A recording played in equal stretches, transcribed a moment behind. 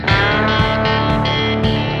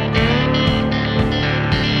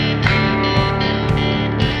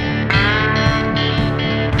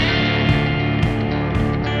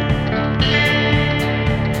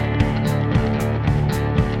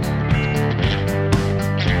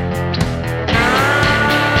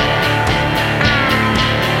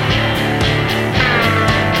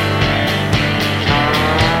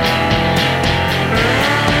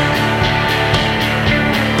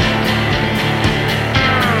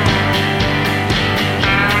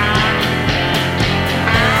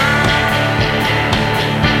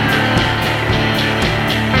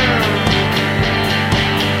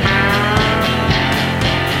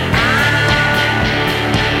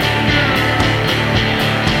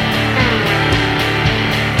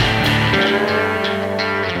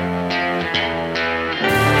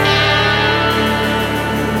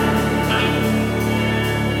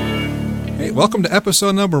Welcome to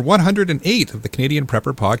episode number 108 of the Canadian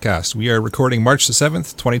Prepper Podcast. We are recording March the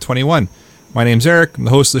 7th, 2021. My name's Eric. I'm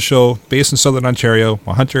the host of the show, based in Southern Ontario.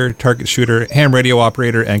 I'm a hunter, target shooter, ham radio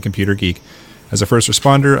operator, and computer geek. As a first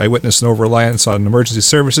responder, I witnessed an over-reliance on emergency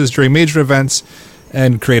services during major events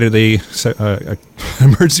and created a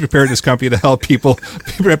emergency preparedness company to help people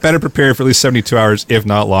be better prepared for at least 72 hours, if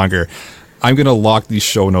not longer. I'm going to lock these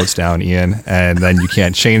show notes down, Ian, and then you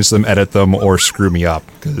can't change them, edit them, or screw me up.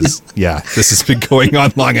 Because, yeah, this has been going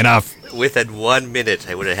on long enough. Within 1 minute,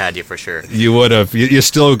 I would have had you for sure. You would have. You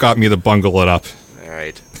still got me to bungle it up. All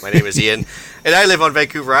right. My name is Ian, and I live on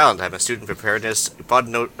Vancouver Island. I'm a student preparedness,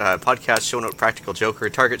 podcast, show note, practical joker,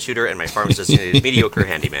 target shooter, and my farm's designated mediocre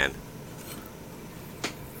handyman.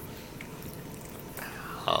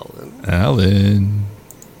 Alan.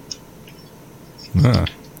 Huh.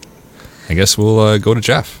 I guess we'll go to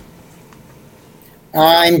Jeff.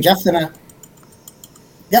 I'm Jeff.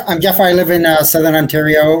 I'm Jeff. I live in Southern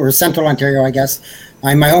Ontario, or Central Ontario, I guess.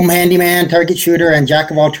 I'm my home handyman, target shooter, and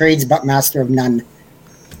jack of all trades, but master of none.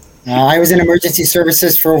 I was in emergency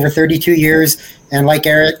services for over 32 years, and like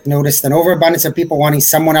Eric, noticed an overabundance of people wanting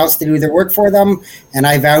someone else to do their work for them, and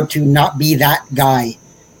I vowed to not be that guy.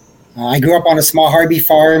 I grew up on a small Harvey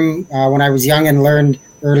farm when I was young and learned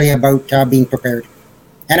early about being prepared.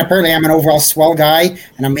 And apparently I'm an overall swell guy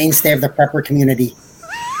and a mainstay of the prepper community.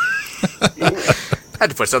 Had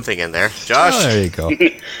to put something in there. Josh? Oh, there you go.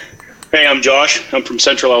 Hey, I'm Josh. I'm from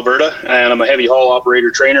Central Alberta, and I'm a heavy haul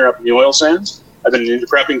operator trainer up in the oil sands. I've been into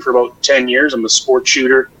prepping for about 10 years. I'm a sport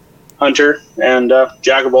shooter, hunter, and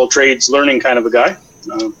jack of all trades learning kind of a guy.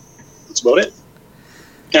 That's about it.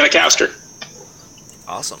 And a caster.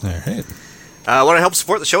 Awesome. All right. Want to help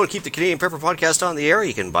support the show and keep the Canadian Prepper Podcast on the air?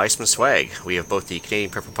 You can buy some swag. We have both the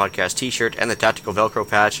Canadian Prepper Podcast t-shirt and the tactical Velcro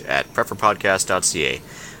patch at prepperpodcast.ca.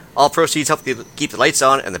 All proceeds help keep the lights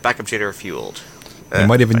on and the backup generator fueled. We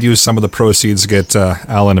might even use some of the proceeds to get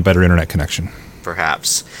Alan a better internet connection.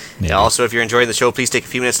 Perhaps. Yeah. Also, if you're enjoying the show, please take a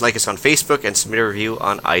few minutes to like us on Facebook and submit a review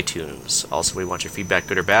on iTunes. Also, we want your feedback,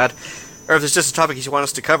 good or bad. Or if there's just a topic you want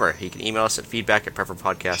us to cover, you can email us at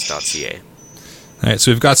feedback@prepperpodcast.ca. All right,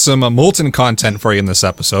 so we've got some molten content for you in this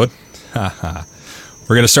episode. We're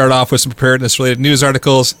going to start off with some preparedness-related news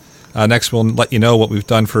articles. Next, we'll let you know what we've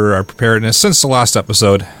done for our preparedness since the last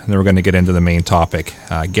episode. And then we're going to get into the main topic,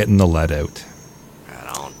 getting the lead out.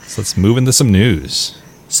 Right on. So let's move into some news.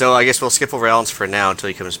 So I guess we'll skip over Alan's for now until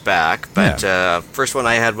he comes back. But first one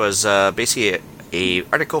I had was basically a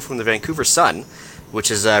article from the Vancouver Sun, which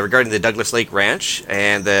is regarding the Douglas Lake Ranch,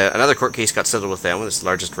 and another court case got settled with them. It's the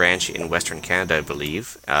largest ranch in Western Canada, I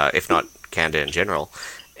believe, if not Canada in general.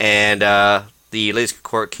 And the latest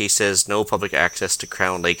court case says no public access to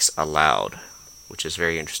Crown Lakes allowed, which is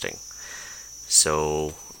very interesting.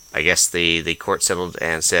 So I guess the court settled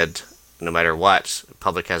and said no matter what,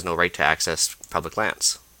 public has no right to access public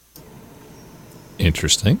lands.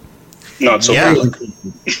 Interesting. Not so good.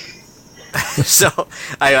 So,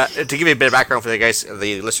 to give you a bit of background for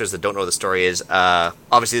the listeners that don't know the story is,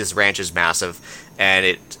 obviously this ranch is massive, and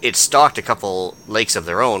it stocked a couple lakes of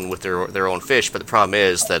their own with their own fish, but the problem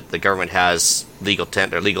is that the government has legal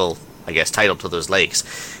title to those lakes.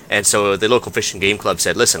 And so the local Fish and Game Club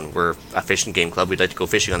said, listen, we're a fish and game club, we'd like to go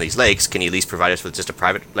fishing on these lakes, can you at least provide us with just a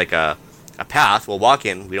private, like a path, we'll walk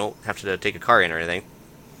in, we don't have to take a car in or anything,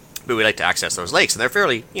 but we'd like to access those lakes, and they're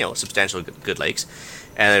fairly, substantial good lakes.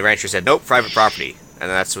 And the rancher said, nope, private property. And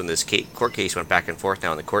that's when this court case went back and forth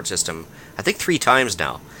now in the court system, I think 3 times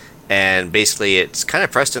now. And basically it's kind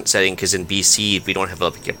of precedent setting because in BC we don't have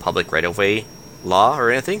a public right-of-way law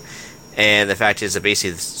or anything. And the fact is that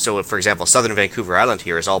basically, so for example, southern Vancouver Island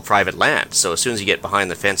here is all private land. So as soon as you get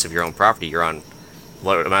behind the fence of your own property, you're on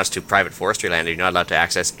what amounts to private forestry land, and you're not allowed to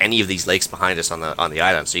access any of these lakes behind us on the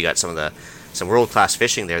island. So you got some world-class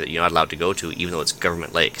fishing there that you're not allowed to go to, even though it's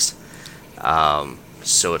government lakes.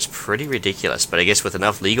 So it's pretty ridiculous, but I guess with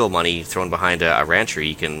enough legal money thrown behind a rancher,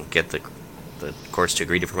 you can get the courts to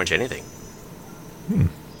agree to pretty much anything.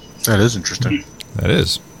 That is interesting. That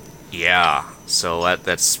is. Yeah, so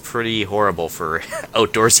that's pretty horrible for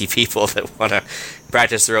outdoorsy people that want to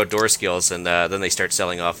practice their outdoor skills, and then they start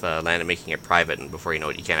selling off land and making it private, and before you know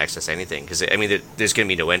it, you can't access anything. Because, I mean, there's going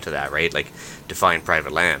to be no end to that, right? Like, define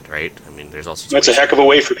private land, right? I mean, there's also... That's a heck of a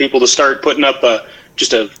way for people to start putting up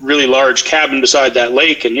just a really large cabin beside that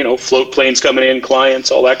lake and, float planes coming in, clients,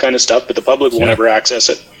 all that kind of stuff, but the public won't ever access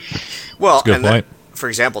it. Well, That's a good point. For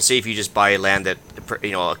example, say if you just buy land that,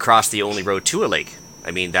 across the only road to a lake,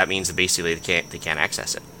 I mean, that means that basically they can't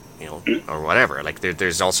access it. or whatever. Like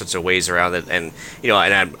there's all sorts of ways around it, and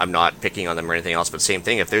and I'm not picking on them or anything else, but same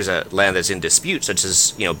thing. If there's a land that's in dispute, such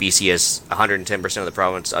as BC has 110% of the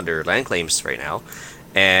province under land claims right now,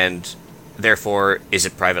 and therefore, is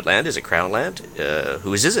it private land? Is it crown land?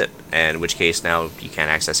 Whose is it? And in which case now you can't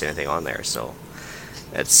access anything on there. So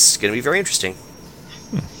that's going to be very interesting.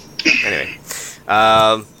 Anyway,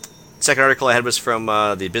 second article I had was from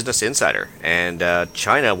the Business Insider, and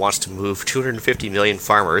China wants to move 250 million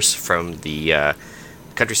farmers from the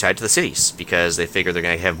countryside to the cities because they figure they're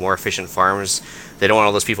going to have more efficient farms. They don't want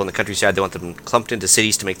all those people in the countryside. They want them clumped into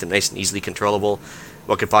cities to make them nice and easily controllable.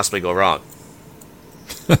 What could possibly go wrong?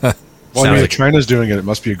 Well, I mean, if China's doing it, it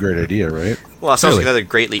must be a great idea, right? Well, it sounds like another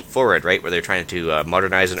great leap forward, right? Where they're trying to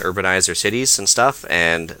modernize and urbanize their cities and stuff.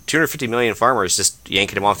 And 250 million farmers just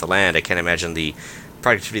yanking them off the land. I can't imagine the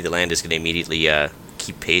productivity of the land is going to immediately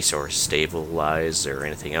keep pace or stabilize or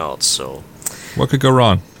anything else. So, what could go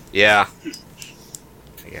wrong? Yeah.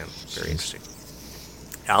 Again, very interesting.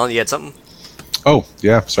 Alan, you had something? Oh,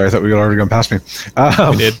 yeah. Sorry, I thought we had already gone past me.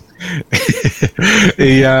 We did.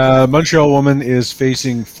 A Montreal woman is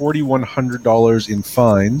facing $4,100 in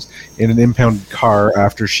fines in an impounded car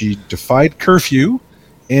after she defied curfew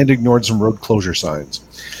and ignored some road closure signs.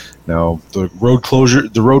 Now, the road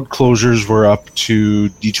closures were up to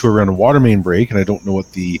detour around a water main break, and I don't know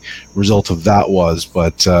what the result of that was,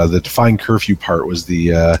 but the defying curfew part was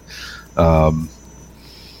the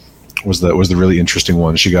really interesting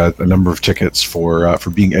one. She got a number of tickets for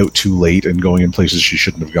being out too late and going in places she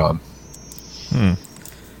shouldn't have gone.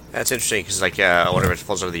 That's interesting because, I wonder if it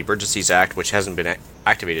falls under the Emergencies Act, which hasn't been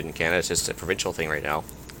activated in Canada. It's just a provincial thing right now.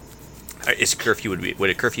 Would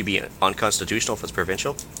a curfew be unconstitutional if it's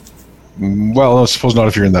provincial? Well, I suppose not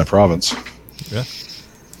if you're in that province. Yeah.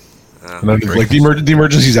 And then, the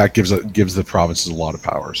Emergencies Act gives the provinces a lot of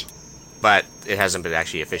powers. But it hasn't been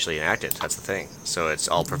actually officially enacted. That's the thing. So it's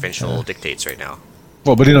all provincial dictates right now.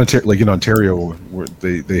 Well, but in Ontario,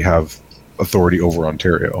 they have authority over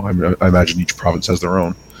Ontario. I imagine each province has their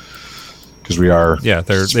own because we are. Yeah,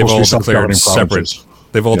 they've all declared separate.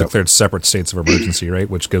 They've all declared separate states of emergency, right?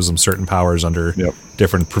 Which gives them certain powers under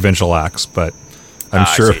different provincial acts. But I'm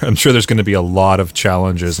sure there's going to be a lot of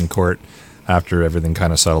challenges in court after everything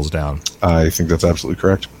kind of settles down. I think that's absolutely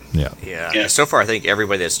correct. Yeah. So far, I think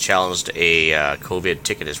everybody that's challenged a COVID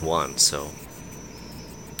ticket has won. So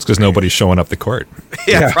it's because nobody's showing up to court.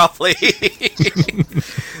 Yeah, probably.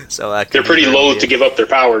 So they're pretty loath to give up their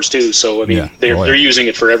powers too. So I mean, they're using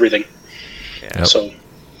it for everything. Yeah. Yep. So.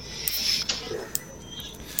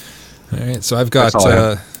 All right, so I've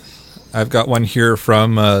got one here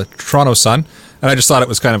from Toronto Sun, and I just thought it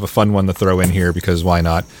was kind of a fun one to throw in here because why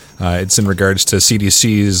not? It's in regards to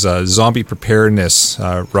CDC's zombie preparedness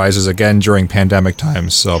rises again during pandemic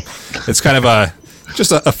times. So it's kind of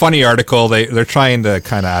just a funny article. They're trying to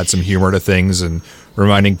kind of add some humor to things and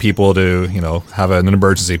reminding people to have an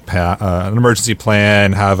emergency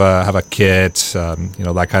plan, have a kit,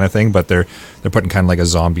 that kind of thing. But they're putting kind of like a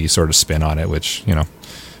zombie sort of spin on it, which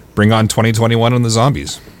bring on 2021 and the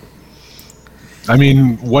zombies. I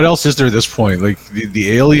mean, what else is there at this point? Like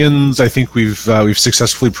the aliens, I think we've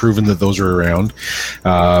successfully proven that those are around.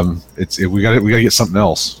 We got to get something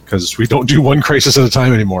else because we don't do one crisis at a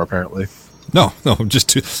time anymore. Apparently, no. Let's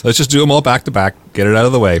just do them all back to back. Get it out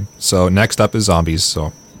of the way. So next up is zombies.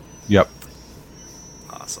 So, yep.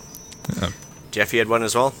 Awesome. Yeah. Jeff, you had one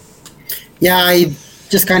as well. Yeah, I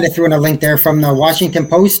just kind of threw in a link there from the Washington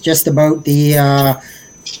Post just about the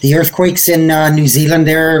earthquakes in New Zealand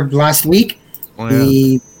there last week. Oh,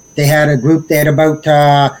 yeah. They had a group. They had about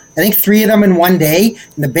I think 3 of them in one day,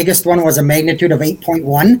 and the biggest one was a magnitude of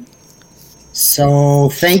 8.1. So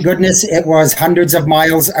thank goodness it was hundreds of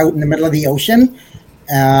miles out in the middle of the ocean.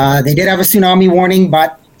 They did have a tsunami warning,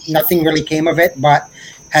 but nothing really came of it. But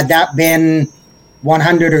had that been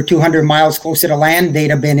 100 or 200 miles closer to land, they'd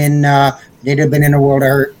have been in a world of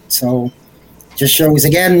hurt. So just shows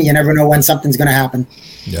again, you never know when something's going to happen.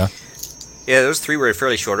 Yeah. Yeah, those 3 were in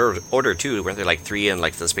fairly short order too. Weren't there like 3 in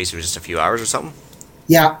like the space of just a few hours or something?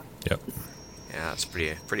 Yeah. Yep. Yeah, that's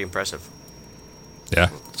pretty impressive. Yeah,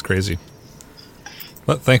 it's crazy.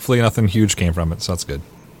 But thankfully, nothing huge came from it, so that's good.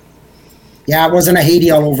 Yeah, it wasn't a Haiti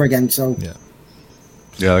all over again. So. Yeah,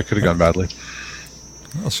 that could have gone badly.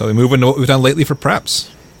 Well, shall we move into what we've done lately for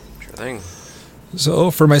preps? Sure thing.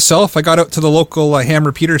 So for myself, I got out to the local ham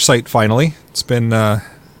repeater site finally. It's been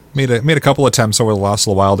made a couple attempts over the last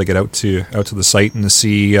little while to get out to the site and to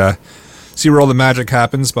see where all the magic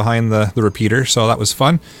happens behind the repeater. So that was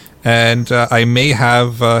fun, and I may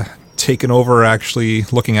have taken over actually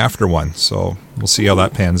looking after one. So we'll see how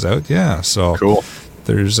that pans out. Yeah. So cool.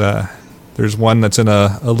 There's there's one that's in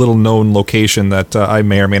a little known location that I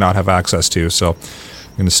may or may not have access to. So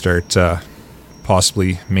I'm going to start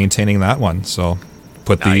possibly maintaining that one. So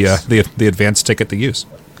put Nice. the advanced ticket to use.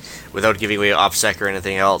 Without giving away OPSEC or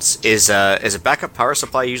anything else, is a backup power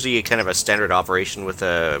supply usually kind of a standard operation with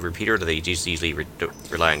a repeater, or do they just usually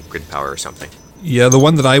rely on grid power or something? Yeah, the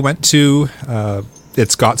one that I went to,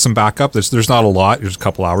 it's got some backup. There's not a lot. There's a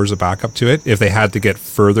couple hours of backup to it. If they had to get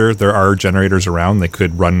further, there are generators around. They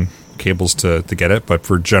could run cables to get it. But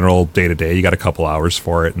for general day-to-day, you got a couple hours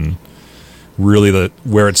for it. And really,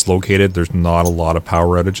 where it's located, there's not a lot of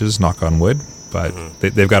power outages, knock on wood. But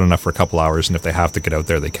they've got enough for a couple hours. And if they have to get out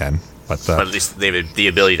there, they can. But at least they have the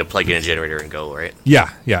ability to plug in a generator and go, right? Yeah.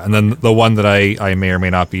 And then the one that I may or may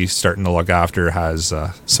not be starting to look after has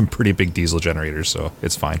some pretty big diesel generators, so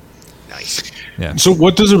it's fine. Nice. Yeah. So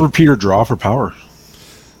what does a repeater draw for power?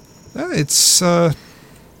 It's you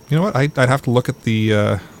know what? I'd have to look at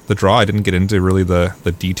the draw. I didn't get into really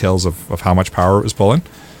the details of how much power it was pulling,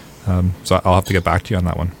 so I'll have to get back to you on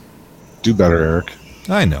that one. Do better, Eric.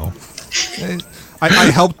 I know.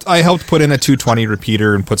 I helped put in a 220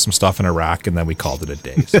 repeater and put some stuff in a rack, and then we called it a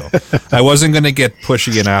day. So I wasn't going to get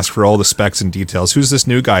pushy and ask for all the specs and details. Who's this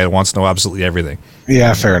new guy who wants to know absolutely everything?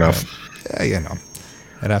 Yeah, fair enough. Yeah, you know,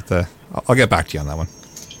 I'd have to. I'll get back to you on that one.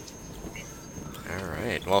 All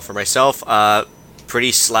right. Well, for myself,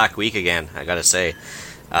 pretty slack week again, I gotta say.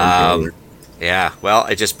 Yeah. Well,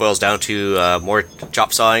 it just boils down to more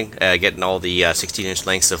chop sawing, getting all the 16-inch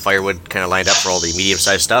lengths of firewood kind of lined up for all the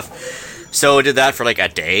medium-sized stuff. So I did that for like a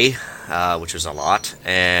day, which was a lot,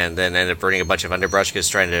 and then ended up burning a bunch of underbrush because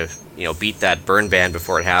trying to beat that burn ban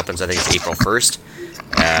before it happens. I think it's April 1st.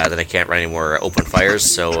 Then I can't run any more open fires,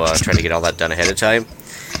 so trying to get all that done ahead of time.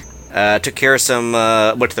 Took care of some,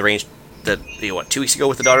 went to the range 2 weeks ago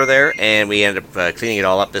with the daughter there, and we ended up cleaning it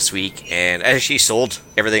all up this week, and I actually sold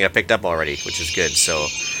everything I picked up already, which is good. So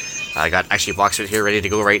I got actually a box of it here ready to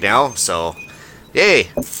go right now, so yay,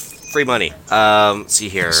 free money. Let's see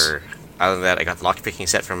here. Other than that, I got the lockpicking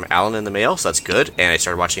set from Alan in the mail, so that's good, and I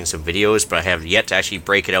started watching some videos, but I have yet to actually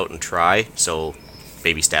break it out and try, so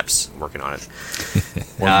baby steps. I'm working on it.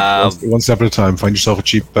 One step at a time. Find yourself a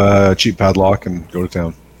cheap padlock and go to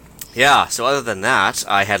town. Yeah, so other than that,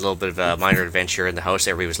 I had a little bit of a minor adventure in the house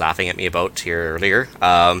everybody was laughing at me about here earlier.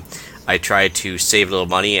 I tried to save a little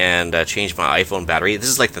money and change my iPhone battery. This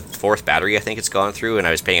is like the fourth battery I think it's gone through, and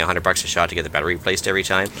I was paying $100 a shot to get the battery replaced every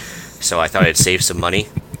time. So I thought I'd save some money,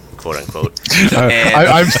 quote unquote.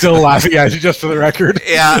 I'm still laughing at you, just for the record.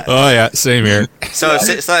 Yeah. Oh yeah, same here. So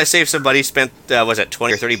I saved some money. Spent was it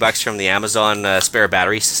 $20 or $30 from the Amazon spare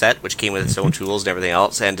battery set, which came with its own tools and everything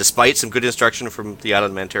else. And despite some good instruction from the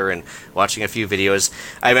Island Mentor and watching a few videos,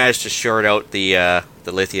 I managed to short out the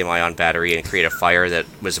lithium-ion battery and create a fire that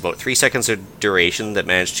was about 3 seconds of duration that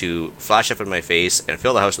managed to flash up in my face and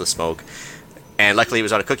fill the house with smoke. And luckily, it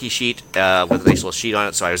was on a cookie sheet with a nice little sheet on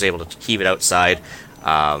it, so I was able to heave it outside.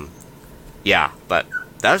 Yeah, but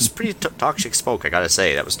that was pretty toxic smoke, I gotta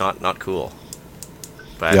say. That was not cool.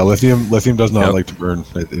 But Yeah, lithium does not like to burn.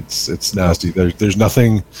 It's nasty. There's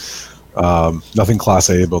nothing class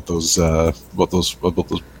A about those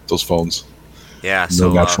phones. yeah, No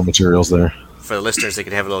so natural materials there. for the listeners, they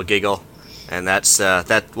could have a little giggle, and that's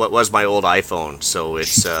what was my old iPhone. So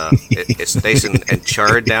it's it's nice and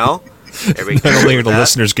charred now. Not only are the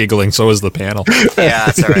listeners giggling, so is the panel. Yeah,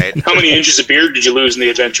 that's all right. How many inches of beard did you lose in the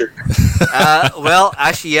adventure? Well,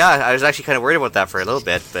 actually, yeah, I was actually kind of worried about that for a little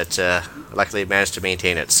bit, but luckily I managed to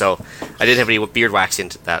maintain it. So I didn't have any beard wax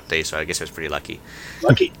in that day, so I guess I was pretty lucky.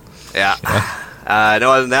 Lucky. Yeah.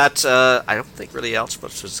 No, other than that, I don't think really else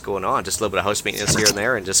much was going on. Just a little bit of house maintenance here and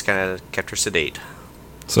there, and just kind of kept her sedate.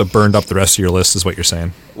 So it burned up the rest of your list, is what you're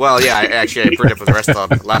saying. Well, yeah, I burned up with the rest of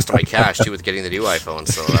the last of my cash too with getting the new iPhone,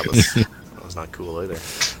 so that was not cool either.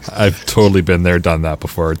 I've totally been there, done that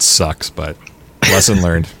before. It sucks, but lesson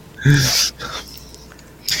learned.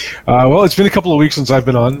 Well, it's been a couple of weeks since I've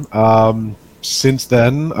been on. Since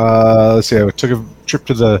then, let's see, I took a trip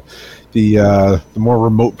to the more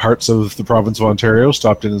remote parts of the province of Ontario.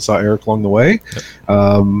 Stopped in and saw Eric along the way.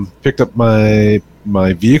 Picked up my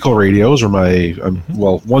vehicle radios, or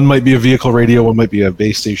well, one might be a vehicle radio, one might be a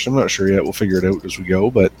base station. I'm not sure yet. We'll figure it out as we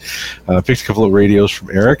go. But picked a couple of radios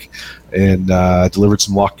from Eric and delivered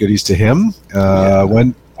some lock goodies to him.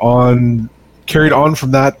 Carried on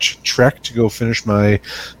from that trek to go finish my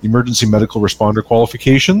emergency medical responder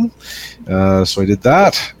qualification. So I did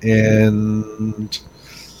that and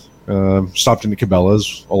stopped into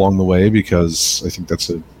Cabela's along the way because I think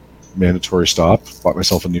that's a mandatory stop. Bought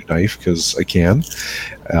myself a new knife because I can.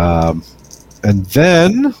 And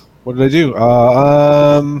then What did I do?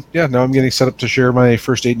 Yeah, now I'm getting set up to share my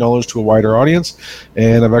first aid knowledge to a wider audience,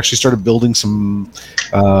 and I've actually started building some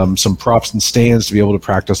props and stands to be able to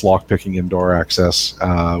practice lockpicking indoor access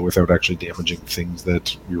without actually damaging things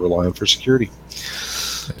that we rely on for security.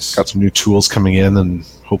 Nice. Got some new tools coming in, and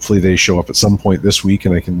hopefully they show up at some point this week,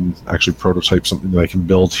 and I can actually prototype something that I can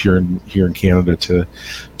build here in Canada to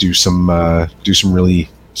do some really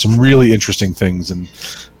interesting things. And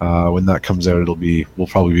when that comes out, we'll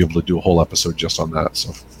probably be able to do a whole episode just on that.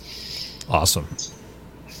 So Awesome.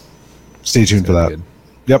 stay tuned for that. Good.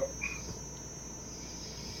 Yep,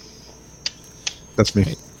 that's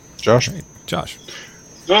me, Josh. Right. Josh.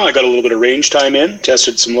 Oh, I got a little bit of range time in,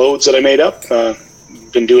 tested some loads that I made up,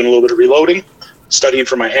 been doing a little bit of reloading, studying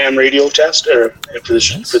for my ham radio test for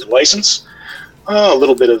the license, a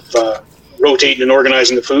little bit of rotating and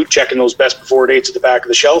organizing the food, checking those best before dates at the back of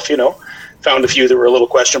the shelf, found a few that were a little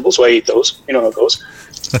questionable, so I ate those. You know how it goes.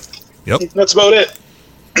 Yep. That's about it.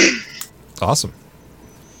 Awesome.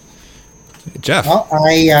 Jeff. Well,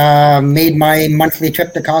 I made my monthly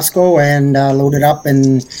trip to Costco and loaded up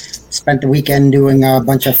and spent the weekend doing a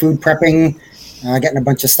bunch of food prepping, getting a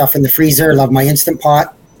bunch of stuff in the freezer. Love my Instant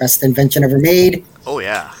Pot. Best invention ever made. Oh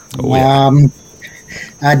yeah. Oh, yeah.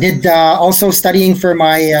 I did also studying for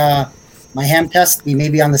my my ham test. We may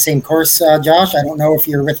be on the same course, Josh. I don't know if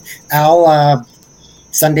you're with Al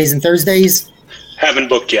Sundays and Thursdays. Haven't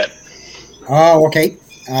booked yet. Oh, okay.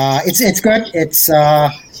 It's good. It's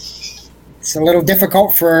a little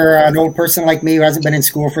difficult for an old person like me who hasn't been in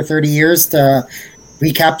school for 30 years to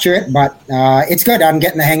recapture it, but it's good. I'm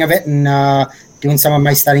getting the hang of it and doing some of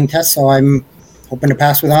my studying tests, so I'm hoping to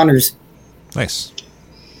pass with honors. Nice.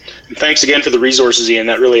 And thanks again for the resources, Ian.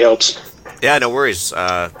 That really helps. Yeah, no worries.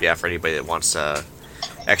 For anybody that wants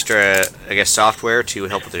extra, I guess, software to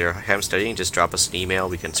help with your ham studying, just drop us an email.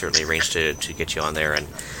 We can certainly arrange to get you on there and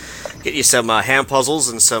get you some ham puzzles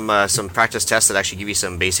and some practice tests that actually give you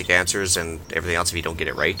some basic answers and everything else if you don't get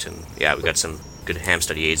it right. And yeah, we got some good ham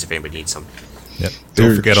study aids if anybody needs some. Yep.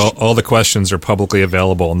 Don't forget, all the questions are publicly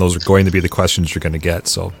available, and those are going to be the questions you're going to get,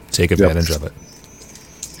 so take advantage of it.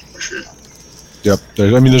 For sure. Yep.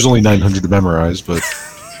 There's only 900 to memorize, but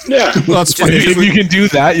Yeah. Well, that's fine. if you can do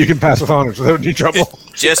that, you can pass with honors without any trouble.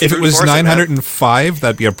 Just If it brute was force man. 905,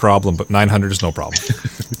 that'd be a problem, but 900 is no problem.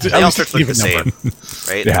 They all start to look the Even same,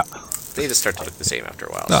 right? Yeah. They just start to look the same after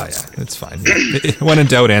a while. Oh, so yeah, it's fine. When in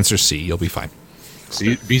doubt, answer C. You'll be fine.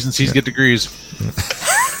 See, B's and C's get degrees.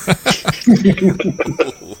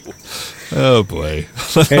 Oh, boy.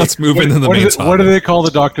 Let's move into the main topic. What do they call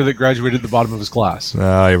the doctor that graduated at the bottom of his class?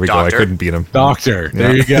 Oh, here we go. I Doctor? couldn't beat him. Doctor.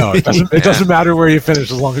 There you go. It doesn't matter where you finish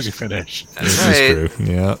as long as you finish. That's This right. is true.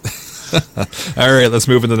 Yeah. All right, let's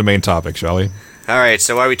move into the main topic, shall we? All right,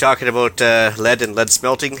 so why are we talking about lead and lead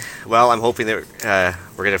smelting? Well, I'm hoping that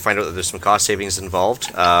we're going to find out that there's some cost savings involved.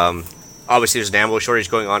 Obviously, there's an ammo shortage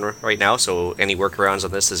going on right now, so any workarounds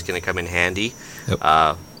on this is going to come in handy.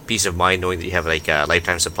 Yep. Peace of mind knowing that you have like a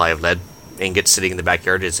lifetime supply of lead ingots sitting in the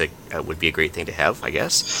backyard would be a great thing to have, I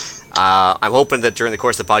guess. I'm hoping that during the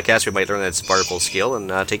course of the podcast we might learn that it's a valuable skill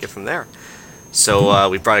and take it from there. So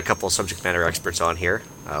we brought a couple of subject matter experts on here.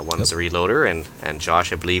 One is a reloader, and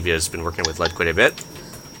Josh, I believe, has been working with lead quite a bit.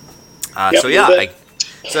 Yep, So a yeah, little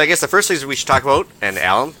bit. I guess the first things we should talk about, and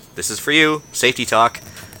Alan, this is for you, safety talk.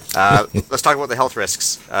 Let's talk about the health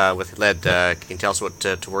risks with lead. Can you tell us what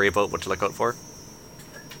to worry about, what to look out for?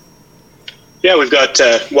 Yeah, we've got,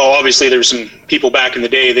 obviously there were some people back in the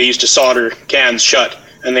day, they used to solder cans shut,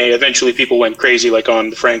 and eventually people went crazy, like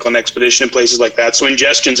on the Franklin Expedition and places like that. So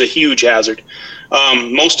ingestion's a huge hazard.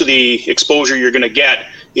 Most of the exposure you're going to get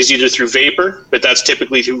is either through vapor, but that's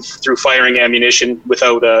typically through firing ammunition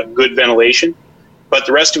without good ventilation. But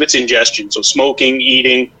the rest of it's ingestion, so smoking,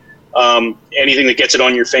 eating, anything that gets it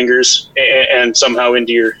on your fingers and somehow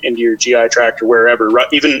into your GI tract or wherever.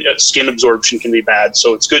 Even skin absorption can be bad,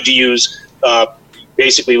 so it's good to use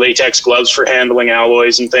basically latex gloves for handling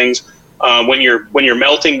alloys and things. When you're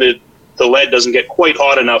melting, the lead doesn't get quite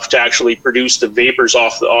hot enough to actually produce the vapors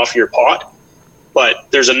off your pot.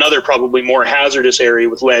 But there's another probably more hazardous area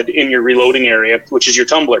with lead in your reloading area, which is your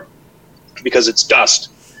tumbler, because it's dust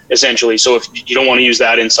essentially. So if you don't want to use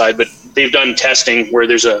that inside, but they've done testing where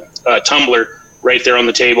there's a tumbler right there on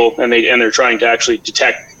the table, and they're trying to actually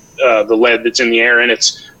detect the lead that's in the air, and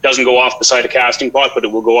it doesn't go off beside a casting pot, but it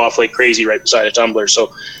will go off like crazy right beside a tumbler.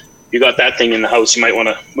 So if you got that thing in the house, you might want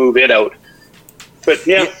to move it out. But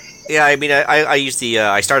yeah. Yeah, I mean, I used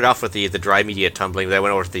I started off with the dry media tumbling, then I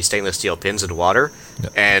went over to the stainless steel pins in water,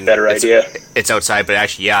 and Better idea. It's outside, but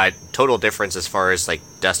actually, yeah, total difference as far as like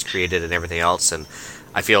dust created and everything else, and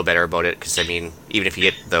I feel better about it because I mean, even if you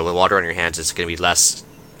get the water on your hands, it's going to be less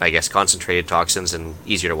I guess, concentrated toxins and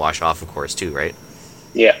easier to wash off, of course, too, right?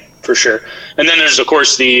 Yeah, for sure. And then there's, of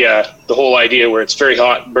course, the whole idea where it's very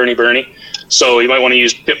hot, burny. So you might want to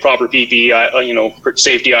use proper PPE,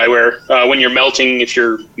 safety eyewear. When you're melting, if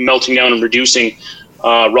you're melting down and reducing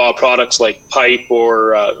raw products like pipe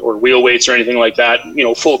or wheel weights or anything like that,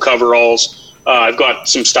 full coveralls. I've got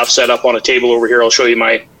some stuff set up on a table over here. I'll show you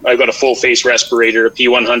I've got a full face respirator, a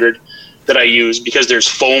P100 that I use because there's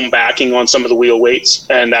foam backing on some of the wheel weights,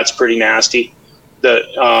 and that's pretty nasty.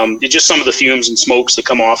 Just some of the fumes and smokes that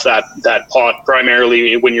come off that pot,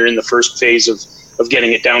 primarily when you're in the first phase of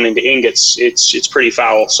getting it down into ingots, it's pretty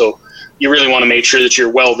foul. So you really want to make sure that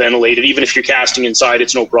you're well ventilated. Even if you're casting inside,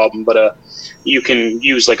 it's no problem. But you can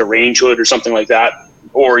use like a range hood or something like that,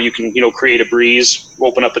 or you can create a breeze,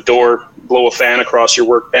 open up a door, blow a fan across your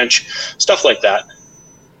workbench, stuff like that.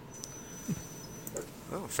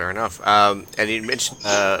 Oh, fair enough. And you mentioned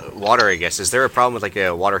water, I guess. Is there a problem with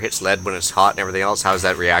water hits lead when it's hot and everything else? How does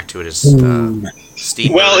that react to it as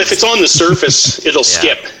steam? Well, if it's on the surface, it'll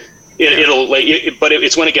skip. But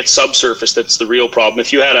it's when it gets subsurface that's the real problem.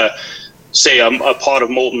 If you had a pot of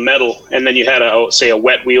molten metal, and then you had a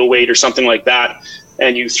wet wheel weight or something like that,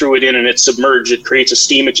 and you threw it in and it's submerged, it creates a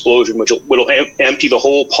steam explosion, which will empty the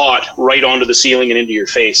whole pot right onto the ceiling and into your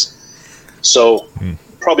face. So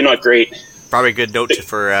probably not great. Probably a good note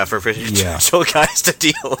for so guys to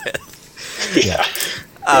deal with. Yeah.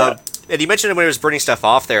 And you mentioned when it was burning stuff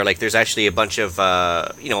off there, there's actually a bunch of,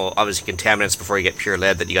 obviously contaminants before you get pure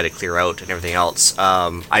lead that you got to clear out and everything else.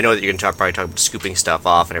 I know that you're going to probably talk about scooping stuff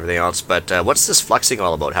off and everything else, but what's this fluxing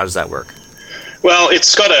all about? How does that work? Well,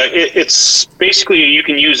 it's basically, you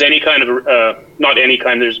can use any kind of, not any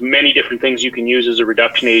kind, there's many different things you can use as a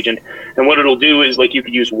reduction agent. And what it'll do is you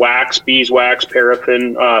could use wax, beeswax,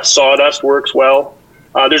 paraffin, sawdust works well.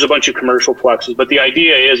 There's a bunch of commercial fluxes, but the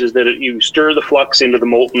idea is that you stir the flux into the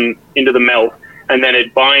melt, and then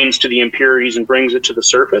it binds to the impurities and brings it to the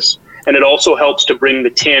surface. And it also helps to bring the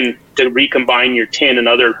tin, to recombine your tin and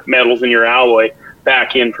other metals in your alloy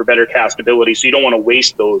back in for better castability. So you don't want to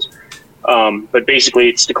waste those. But basically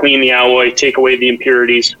it's to clean the alloy, take away the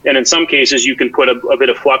impurities. And in some cases you can put a bit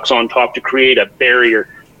of flux on top to create a barrier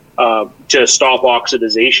to stop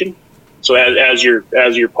oxidization. So as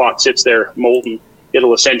your pot sits there molten,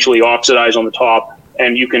 it'll essentially oxidize on the top,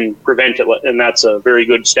 and you can prevent it. And that's a very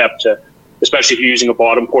good step to, especially if you're using a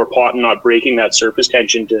bottom pour pot and not breaking that surface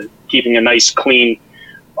tension, to keeping a nice clean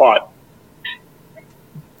pot.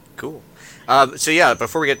 Cool.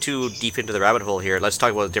 Before we get too deep into the rabbit hole here, let's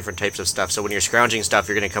talk about the different types of stuff. So when you're scrounging stuff,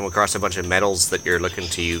 you're going to come across a bunch of metals that you're looking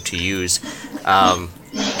to use. Can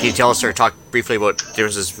you tell us or talk briefly about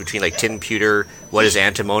differences between tin pewter, what is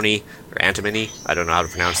antimony or antimony? I don't know how to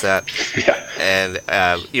pronounce that. Yeah. And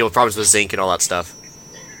problems with zinc and all that stuff.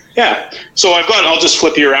 Yeah. So I'll just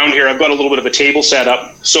flip you around here. I've got a little bit of a table set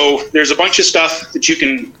up. So there's a bunch of stuff that you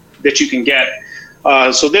can get.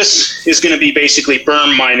 So this is going to be basically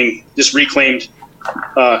berm mining, just reclaimed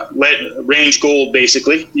lead, range gold,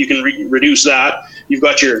 basically. You can reduce that. You've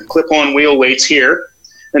got your clip-on wheel weights here,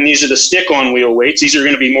 and these are the stick-on wheel weights. These are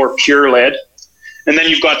going to be more pure lead. And then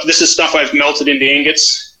this is stuff I've melted into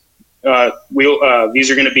ingots.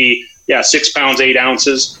 These are going to be 6 pounds 8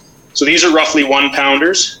 ounces. So these are roughly 1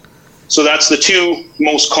 pounders. So that's the two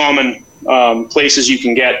most common places you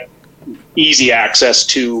can get easy access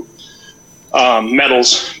to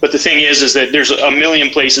metals. But the thing is that there's a million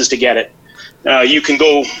places to get it. You can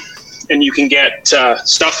go and you can get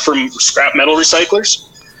stuff from scrap metal recyclers.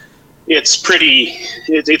 It's pretty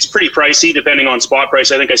pricey depending on spot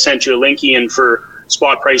price. I think I sent you a link, Ian, for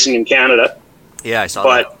spot pricing in Canada. Yeah, I saw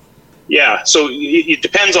that. But yeah, so it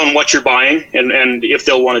depends on what you're buying and if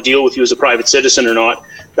they'll want to deal with you as a private citizen or not.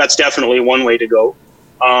 That's definitely one way to go.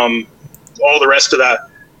 All the rest of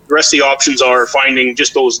the options are finding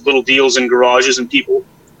just those little deals in garages and people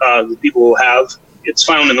will have. It's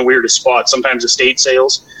found in the weirdest spots. Sometimes estate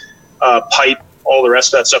sales, pipe, all the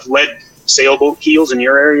rest of that stuff. Lead sailboat keels in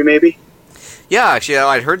your area, maybe? Yeah, actually,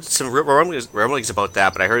 I'd heard some rumblings about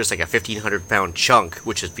that, but I heard it's like a 1,500-pound chunk,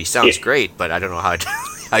 which sounds great, but I don't know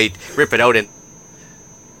how you rip it out and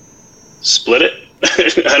split it.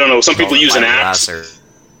 I don't know. Some people use an axe.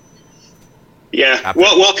 Yeah.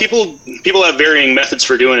 Well, people have varying methods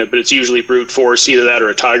for doing it, but it's usually brute force, either that or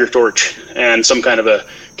a tiger torch and some kind of a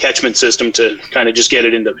catchment system to kind of just get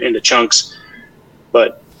it into chunks.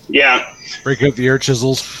 But yeah. Break out the air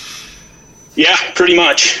chisels. Yeah, pretty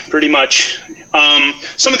much.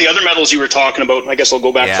 Some of the other metals you were talking about, I guess I'll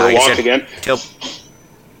go back for a walk again.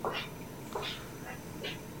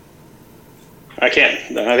 I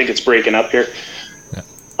can't. I think it's breaking up here.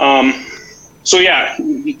 Yeah. So yeah,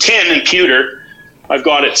 tin and pewter. I've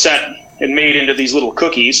got it set and made into these little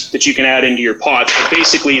cookies that you can add into your pot. But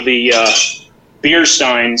basically, the beer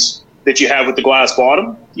steins that you have with the glass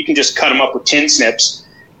bottom, you can just cut them up with tin snips,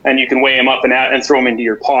 and you can weigh them up and throw them into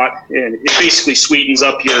your pot, and it basically sweetens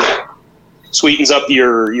up your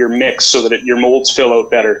mix so that your molds fill out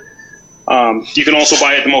better. You can also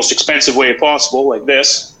buy it the most expensive way possible, like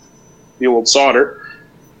this, the old solder,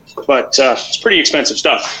 but it's pretty expensive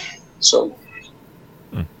stuff. So.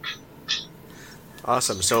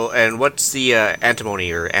 Awesome. So, and what's the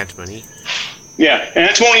antimony or antimony? Yeah,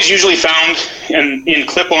 antimony is usually found in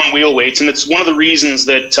clip-on wheel weights, and it's one of the reasons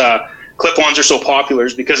that clip-ons are so popular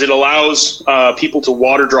is because it allows people to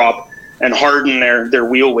water drop and harden their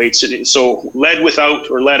wheel weights. So lead without,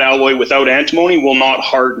 or lead alloy without antimony will not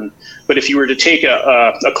harden. But if you were to take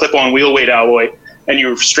a clip-on wheel weight alloy and you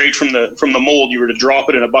were straight from the mold, you were to drop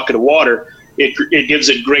it in a bucket of water, it gives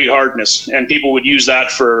it great hardness. And people would use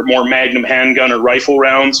that for more Magnum handgun or rifle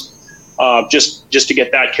rounds, just to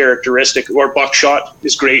get that characteristic. Or buckshot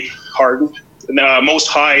is great hardened. Most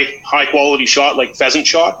high quality shot, like pheasant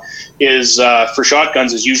shot, is for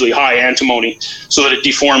shotguns is usually high antimony, so that it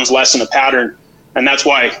deforms less in a pattern, and that's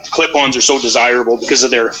why clip-ons are so desirable, because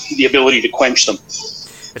of the ability to quench them.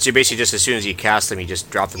 And so basically, just as soon as you cast them, you just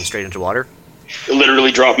drop them straight into water?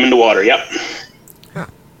 Literally drop them into water. Yep. Huh.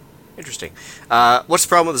 Interesting. What's the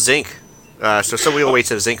problem with zinc? So some wheel weights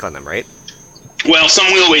have zinc on them, right? Well,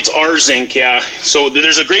 some wheel weights are zinc, yeah. So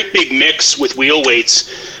there's a great big mix with wheel weights.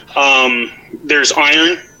 There's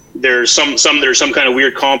iron. There's some that are some kind of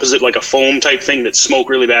weird composite, like a foam type thing that smoke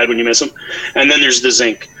really bad when you miss them. And then there's the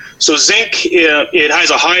zinc. So zinc, it has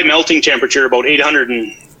a high melting temperature, about 800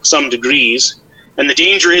 and some degrees. And the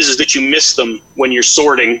danger is that you miss them when you're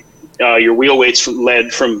sorting your wheel weights from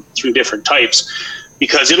lead from different types,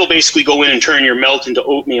 because it'll basically go in and turn your melt into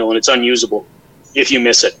oatmeal, and it's unusable if you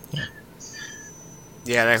miss it.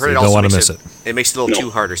 Yeah, and I heard So you it don't also want to makes miss it, it makes it a little too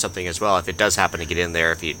hard or something as well, if it does happen to get in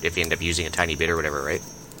there, if you end up using a tiny bit or whatever, right?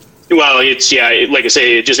 Well, like I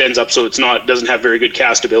say, it just ends up so doesn't have very good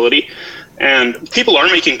castability. And people are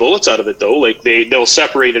making bullets out of it, though. Like they'll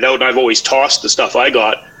separate it out, and I've always tossed the stuff I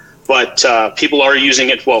got. But people are using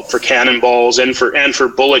it, well, for cannonballs and for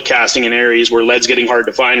bullet casting in areas where lead's getting hard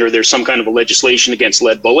to find, or there's some kind of a legislation against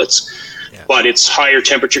lead bullets. Yeah. But it's higher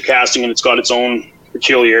temperature casting, and it's got its own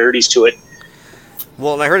peculiarities to it.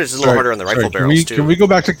 Well, and I heard it's a little harder on the rifle barrels, too. Can we go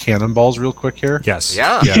back to cannonballs real quick here? Yes.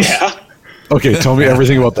 Yeah. Yes. Yeah. Okay, tell me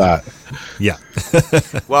everything about that. Yeah.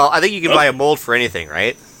 Well, I think you can buy a mold for anything,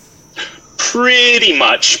 right? Pretty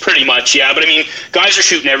much, yeah. But I mean, guys are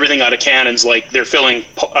shooting everything out of cannons, like they're filling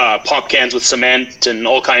pop cans with cement and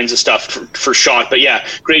all kinds of stuff for shot. But yeah,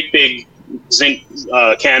 great big zinc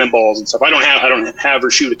cannonballs and stuff. I don't have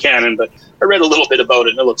or shoot a cannon, but I read a little bit about it,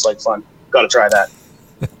 and it looks like fun. Got to try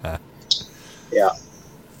that. Yeah,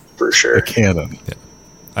 for sure. A cannon. Yeah.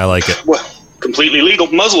 I like it. Well, completely legal.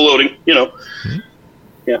 Muzzle loading, Mm-hmm.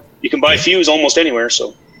 Yeah, you can buy fuse almost anywhere.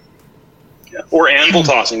 So, yeah, or anvil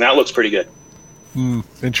tossing. That looks pretty good.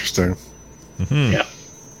 Interesting. Mm-hmm. Yeah.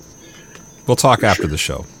 We'll talk after the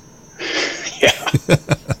show. Yeah.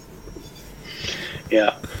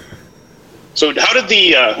 Yeah. So how did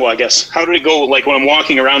how did it go? Like when I'm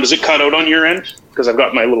walking around, does it cut out on your end? Because I've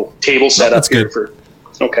got my little table set up here for.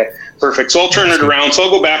 Okay, perfect. So I'll turn it around. So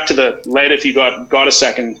I'll go back to the lead if you got a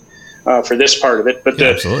second for this part of it. But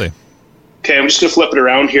absolutely. Okay, I'm just gonna flip it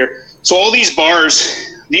around here. So all these bars,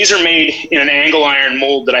 these are made in an angle iron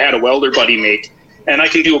mold that I had a welder buddy make, and I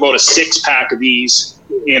can do about a 6-pack of these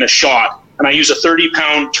in a shot. And I use a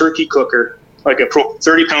 30-pound turkey cooker, like a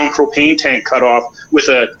 30-pound propane tank cutoff with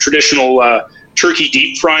a traditional turkey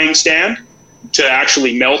deep frying stand to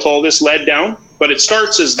actually melt all this lead down. But it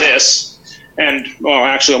starts as this, and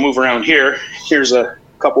actually I'll move around here. Here's a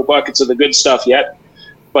couple buckets of the good stuff yet,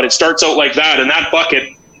 but it starts out like that, and that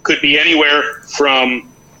bucket could be anywhere from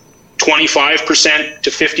 25% to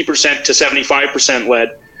 50% to 75%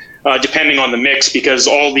 lead, depending on the mix, because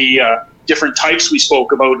all the different types we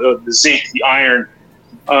spoke about, the zinc, the iron,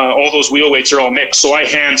 all those wheel weights are all mixed. So I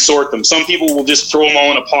hand sort them. Some people will just throw them all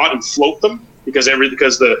in a pot and float them, because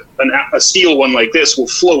a steel one like this will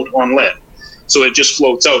float on lead, so it just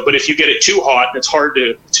floats out. But if you get it too hot, it's hard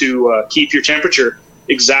to keep your temperature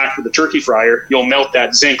exact with the turkey fryer. You'll melt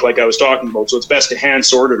that zinc like I was talking about. So it's best to hand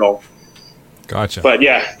sort it all. Gotcha. But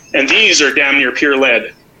yeah, and these are damn near pure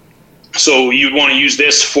lead. So you'd want to use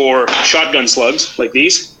this for shotgun slugs, like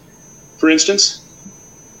these, for instance.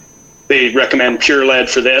 They recommend pure lead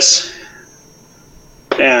for this.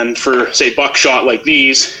 And for, say, buckshot like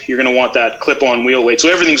these, you're going to want that clip-on wheel weight. So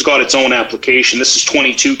everything's got its own application. This is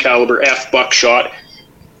 22 caliber F buckshot.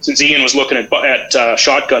 since Ian was looking at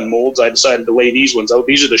shotgun molds, I decided to lay these ones out.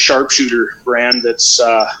 These are the Sharpshooter brand that's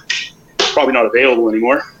probably not available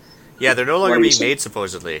anymore. Yeah, they're no longer being made,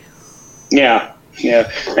 supposedly. Yeah.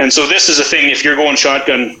 And so this is a thing, if you're going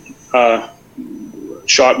shotgun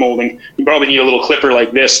shot molding, you probably need a little clipper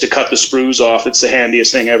like this to cut the sprues off. It's the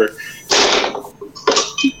handiest thing ever.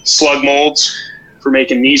 Slug molds for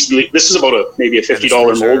making these. This is about maybe a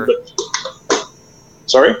 $50 mold. But,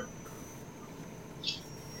 sorry?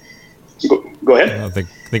 Go ahead. I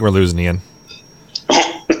think we're losing Ian.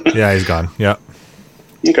 Yeah, he's gone. Yeah.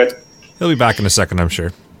 Okay. He'll be back in a second, I'm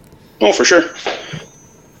sure. Oh, for sure.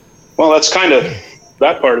 Well, that's kind of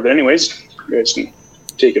that part of it anyways. You guys can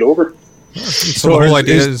take it over. So the whole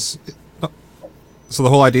idea is... So the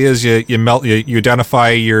whole idea is you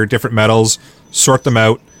identify your different metals, sort them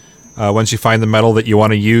out. Once you find the metal that you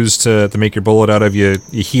want to use to make your bullet out of, you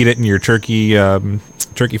heat it in your turkey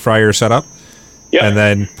fryer setup. Yeah. And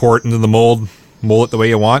then pour it into the mold it the way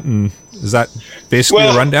you want. And is that basically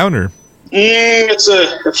the rundown, or? It's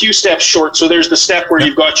a few steps short. So there's the step where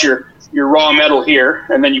you've got your raw metal here,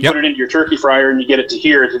 and then you put it into your turkey fryer and you get it to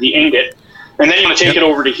here, to the ingot. And then you want to take it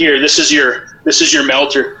over to here. This is your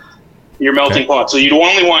melter, your melting pot. So you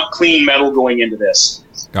only want clean metal going into this.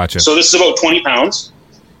 Gotcha. So this is about 20 pounds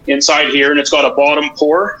inside here, and it's got a bottom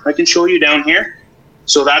pour. I can show you down here.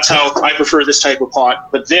 So that's how I prefer this type of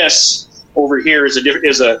pot. But this over here is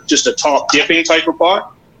just a top dipping type of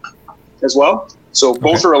pot as well. So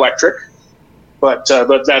both are electric, but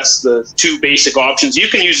that's the two basic options. You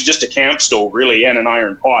can use just a camp stove really and an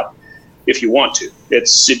iron pot if you want to.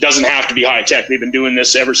 It doesn't have to be high tech. They've been doing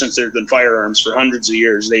this ever since there's been firearms for hundreds of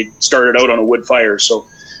years. They started out on a wood fire, so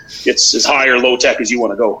it's as high or low tech as you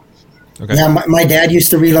want to go. Okay. Yeah, my dad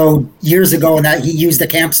used to reload years ago, and that he used the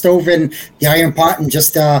camp stove and the iron pot and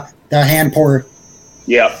just the hand pour.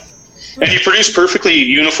 Yeah. And you produce perfectly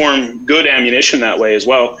uniform, good ammunition that way as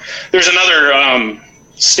well. There's another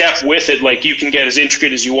step with it, like you can get as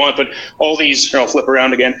intricate as you want, but all these, here, I'll flip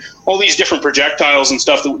around again, all these different projectiles and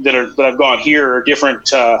stuff that I've got here are different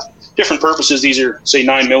purposes. These are, say,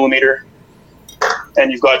 9mm,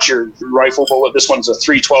 and you've got your rifle bullet. This one's a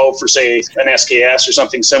 312 for, say, an SKS or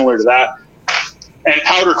something similar to that. And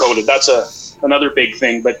powder coated, that's another big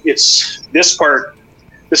thing, but this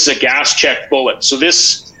is a gas checked bullet. So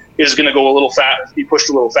this is going to go a little be pushed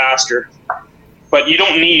a little faster, but you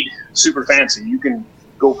don't need super fancy. You can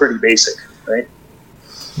go pretty basic, right?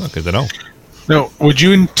 Good to know. Now, would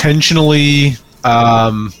you intentionally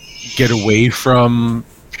get away from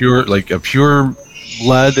pure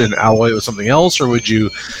lead and alloy it with something else, or would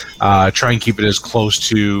you try and keep it as close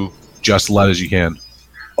to just lead as you can?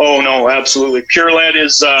 Oh no, absolutely. Pure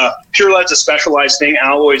lead's a specialized thing.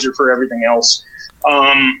 Alloys are for everything else.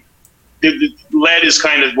 The lead is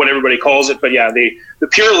kind of what everybody calls it, but yeah, the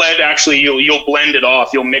pure lead, actually you'll blend it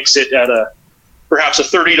off. You'll mix it at perhaps a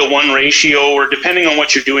 30-to-1 ratio, or depending on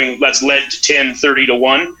what you're doing, that's lead to tin,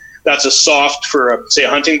 30-to-1. That's a soft for say a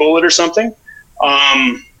hunting bullet or something.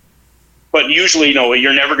 But usually, no,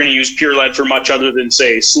 you're never going to use pure lead for much other than,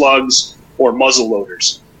 say, slugs or muzzle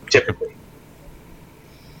loaders, typically.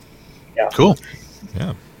 Yeah. Cool.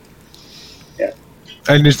 Yeah. Yeah.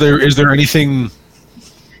 And is there anything?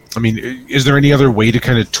 I mean, is there any other way to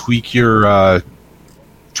kind of tweak your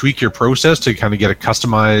process to kind of get a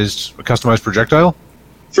customized projectile?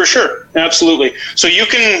 For sure, absolutely. So you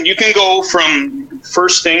can go from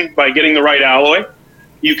first thing by getting the right alloy.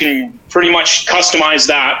 You can pretty much customize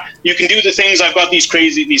that. You can do the things. I've got these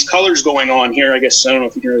colors going on here. I guess I don't know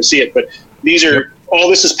if you can really see it, but these are all.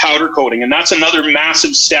 This is powder coating, and that's another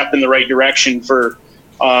massive step in the right direction for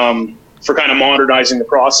kind of modernizing the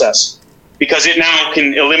process, because it now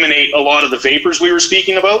can eliminate a lot of the vapors we were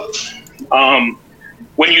speaking about.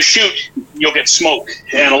 When you shoot, you'll get smoke,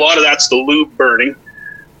 and a lot of that's the lube burning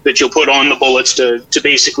that you'll put on the bullets to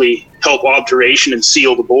basically help obturation and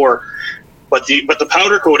seal the bore. But the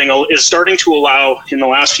powder coating is starting to allow, in the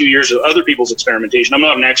last few years of other people's experimentation, I'm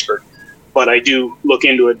not an expert, but I do look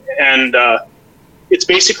into it, and it's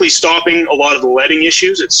basically stopping a lot of the leading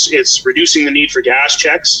issues. It's reducing the need for gas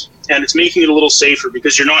checks, and it's making it a little safer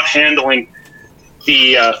because you're not handling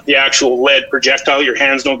the actual lead projectile. Your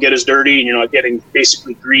hands don't get as dirty, and you're not getting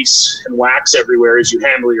basically grease and wax everywhere as you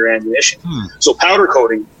handle your ammunition. So powder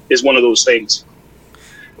coating is one of those things.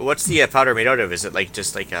 What's the powder made out of? Is it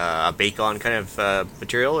just like a bake-on kind of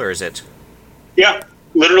material, or is it? Yeah,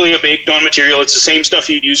 literally a baked-on material. It's the same stuff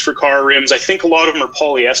you'd use for car rims. I think a lot of them are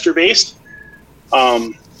polyester-based,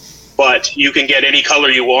 but you can get any color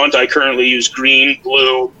you want. I currently use green,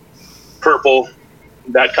 blue, purple,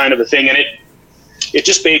 that kind of a thing. And it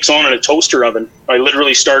just bakes on in a toaster oven. I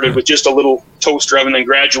literally started with just a little toaster oven, then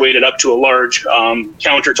graduated up to a large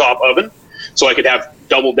countertop oven, so I could have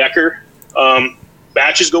double-decker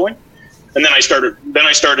batches going. And then I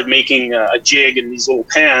started making a jig in these little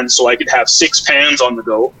pans, so I could have 6 pans on the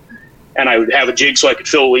go, and I would have a jig so I could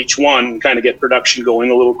fill each one and kind of get production going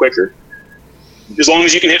a little quicker. As long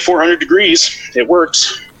as you can hit 400 degrees, it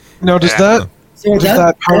works. Now, does that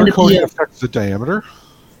powder going to coating be affect the diameter?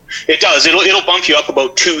 It does. It'll bump you up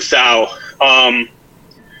about 2 thou.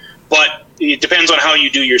 But it depends on how you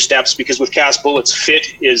do your steps, because with cast bullets,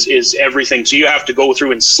 fit is everything. So you have to go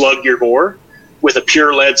through and slug your bore with a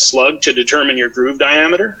pure lead slug to determine your groove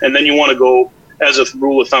diameter, and then you want to go, as a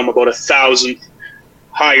rule of thumb, about 1,000th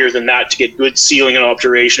higher than that to get good sealing and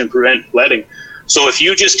obturation and prevent leading. So if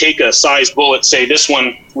you just take a size bullet, say this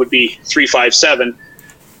one would be 357,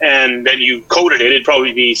 and then you coated it, it'd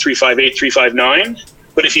probably be 358, 359.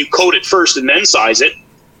 But if you coat it first and then size it,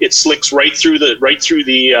 it slicks right through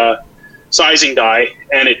the sizing die,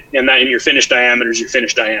 and your finished diameter is your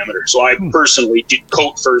finished diameter. So I personally do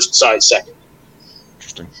coat first, size second.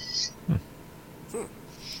 Interesting.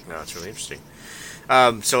 No, that's really interesting.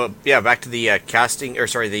 So yeah, back to the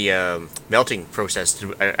the melting process.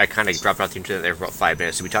 I kind of dropped off the internet there for about 5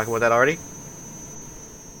 minutes. Did we talk about that already?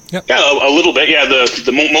 Yep. Yeah, a little bit. Yeah,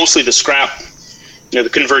 mostly the scrap, the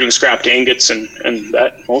converting scrap to ingots and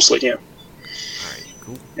that mostly. Yeah. All right,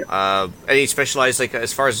 cool. Yeah. Any specialized, like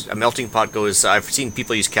as far as a melting pot goes? I've seen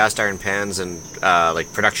people use cast iron pans and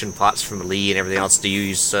like production pots from Lee and everything else. Do you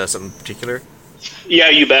use something particular? Yeah,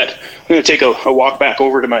 you bet. I'm going to take a walk back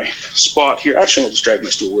over to my spot here. Actually, I'll just drag my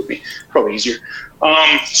stool with me. Probably easier.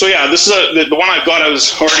 So yeah, this is the one I've got. I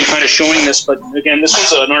was already kind of showing this, but again, this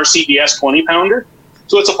one's an RCBS 20-pounder.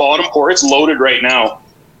 So it's a bottom pour. It's loaded right now,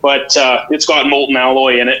 but it's got molten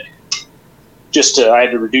alloy in it. I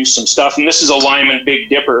had to reduce some stuff. And this is a Lyman Big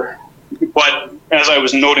Dipper. But as I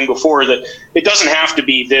was noting before, that it doesn't have to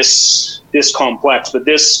be this complex, but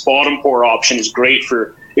this bottom pour option is great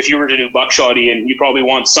for if you were to do buckshotty, and you probably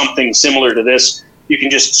want something similar to this. You can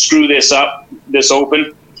just screw this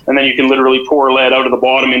open, and then you can literally pour lead out of the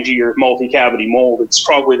bottom into your multi-cavity mold. It's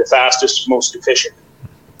probably the fastest, most efficient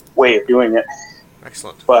way of doing it.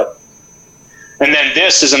 Excellent. And then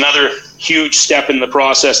this is another huge step in the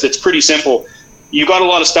process that's pretty simple. You got a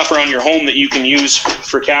lot of stuff around your home that you can use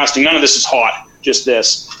for casting. None of this is hot, just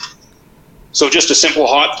this. So just a simple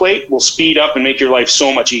hot plate will speed up and make your life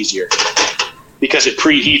so much easier, because it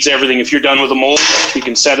preheats everything. If you're done with a mold, you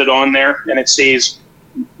can set it on there and it stays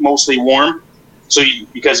mostly warm. So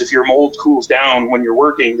because if your mold cools down when you're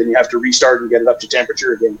working, then you have to restart and get it up to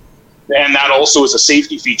temperature again. And that also is a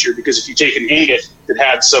safety feature, because if you take an ingot that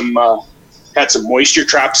had some moisture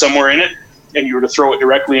trapped somewhere in it, and you were to throw it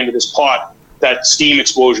directly into this pot, that steam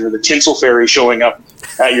explosion or the tinsel fairy showing up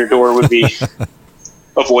at your door would be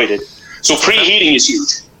avoided. So preheating is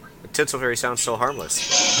huge. Tinsel fairy sounds so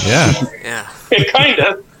harmless. Yeah. Yeah. It kind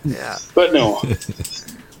of. Yeah. But no.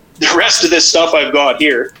 The rest of this stuff I've got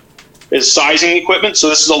here is sizing equipment. So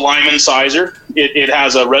this is a Lyman sizer. It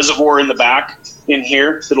has a reservoir in the back in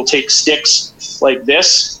here that'll take sticks like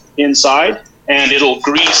this inside, and it'll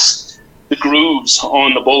grease the grooves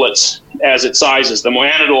on the bullets as it sizes them.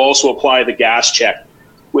 And it'll also apply the gas check,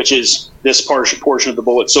 which is this portion of the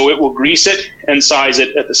bullet. So it will grease it and size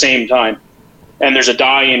it at the same time. And there's a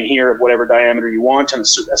die in here of whatever diameter you want, and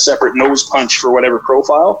a separate nose punch for whatever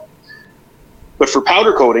profile. But for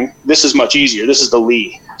powder coating, this is much easier. This is the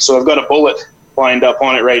Lee. So I've got a bullet lined up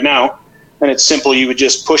on it right now, and it's simple. You would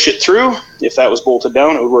just push it through. If that was bolted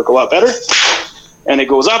down, it would work a lot better. And it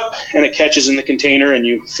goes up, and it catches in the container, and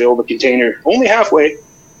you fill the container only halfway,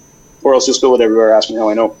 or else you'll spill it everywhere. Ask me how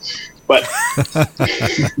I know. But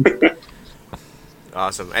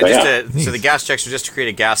awesome. And so the gas checks are just to create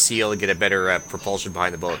a gas seal and get a better propulsion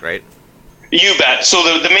behind the bullet, right? You bet. So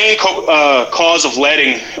the main cause of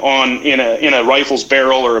leading in a rifle's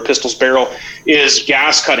barrel or a pistol's barrel is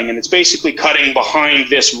gas cutting, and it's basically cutting behind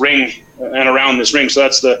this ring and around this ring. So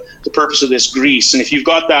that's the purpose of this grease. And if you've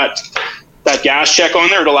got that gas check on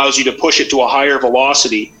there, it allows you to push it to a higher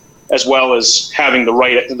velocity, as well as having the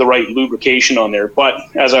right lubrication on there.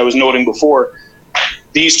 But as I was noting before,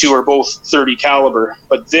 these two are both 30 caliber,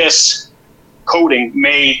 but this coating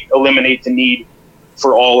may eliminate the need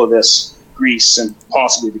for all of this grease and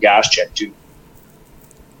possibly the gas check too.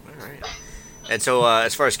 All right. And so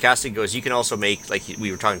as far as casting goes, you can also make, like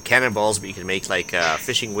we were talking cannonballs, but you can make like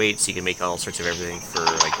fishing weights. You can make all sorts of everything for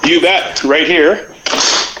like. You bet. Right here.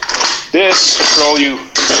 This for all you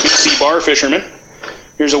BC bar fishermen.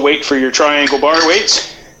 Here's a weight for your triangle bar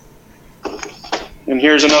weights. And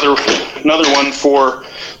here's another one for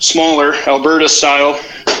smaller Alberta style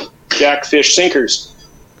jackfish sinkers.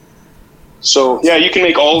 So yeah, you can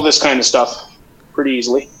make all of this kind of stuff pretty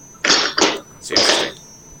easily. Seriously.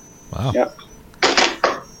 Wow. Yeah.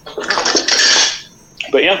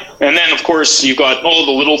 But yeah, and then of course you've got all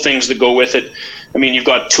the little things that go with it. I mean, you've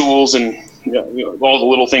got tools and all the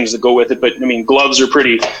little things that go with it. But I mean, gloves are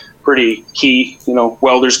pretty key.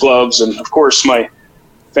 Welder's gloves, and of course my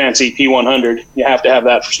fancy P100. You have to have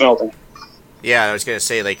that for smelting. Yeah, I was gonna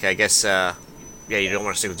say, like, I guess, you don't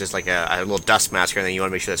want to stick with just like a little dust mask or anything. You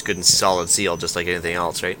want to make sure that's good and solid sealed, just like anything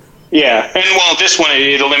else, right? Yeah, and well, this one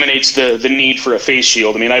it eliminates the need for a face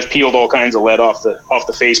shield. I mean, I've peeled all kinds of lead off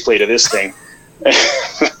the faceplate of this thing.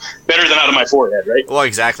 Better than out of my forehead, right? Well,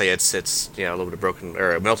 exactly. It's a little bit of broken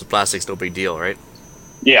or melted plastic's no big deal, right?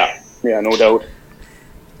 Yeah, no doubt.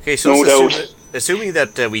 Okay, so assuming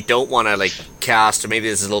that we don't want to like cast, or maybe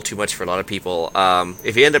this is a little too much for a lot of people.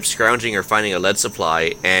 If you end up scrounging or finding a lead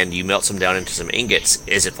supply and you melt some down into some ingots,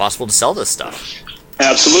 is it possible to sell this stuff?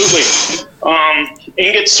 Absolutely.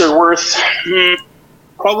 Ingots are worth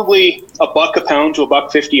probably $1 a pound to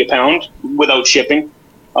 $1.50 a pound without shipping.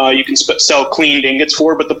 You can sell cleaned ingots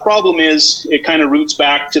for, but the problem is it kind of roots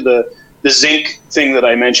back to the zinc thing that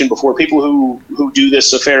I mentioned before. People who do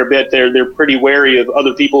this a fair bit, they're pretty wary of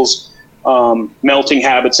other people's melting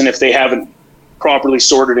habits, and if they haven't properly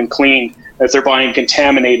sorted and cleaned, if they're buying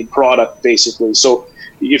contaminated product, basically. So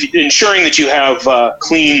if ensuring that you have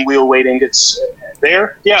clean wheel weight ingots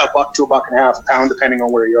there, $1 to $1.50 a pound, depending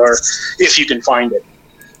on where you are, if you can find it.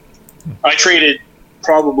 I traded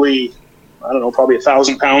probably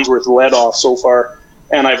 1,000 pounds worth of lead off so far,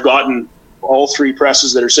 and I've gotten all 3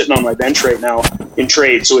 presses that are sitting on my bench right now in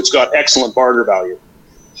trade, so it's got excellent barter value.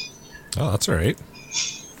 Oh, that's all right.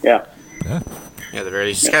 Yeah. Yeah, they're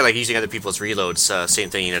very. It's kind of like using other people's reloads.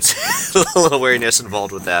 Same thing. It's a little wariness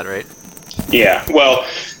involved with that, right? Yeah. Well,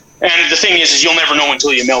 and the thing is you'll never know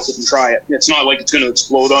until you melt it and try it. It's not like it's going to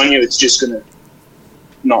explode on you. It's just going to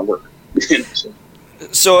not work.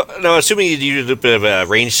 So now, assuming you do a little bit of a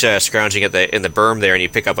range scrounging in the berm there, and you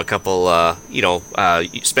pick up a couple,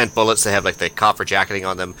 spent bullets that have like the copper jacketing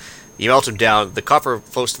on them, you melt them down. The copper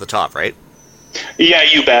floats to the top, right? Yeah,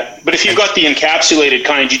 you bet. But if you've got the encapsulated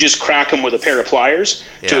kind, you just crack them with a pair of pliers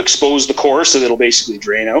to expose the core, so that it'll basically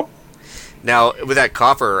drain out. Now, with that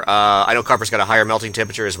copper, I know copper's got a higher melting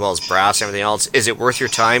temperature as well as brass and everything else. Is it worth your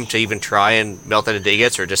time to even try and melt it into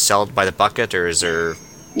ingots, or just sell it by the bucket, or is there?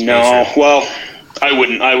 No, well, I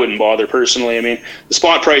wouldn't bother personally. I mean, the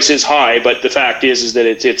spot price is high, but the fact is that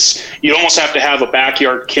it's you almost have to have a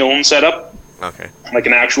backyard kiln set up. Okay. Like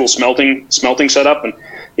an actual smelting setup, and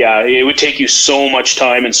yeah, it would take you so much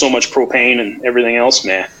time and so much propane and everything else,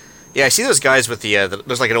 man. Yeah, I see those guys with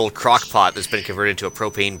there's like an old crock pot that's been converted to a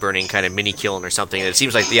propane burning kind of mini kiln or something. And it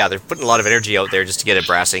seems like, they're putting a lot of energy out there just to get a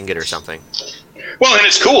brass ingot or something. Well, and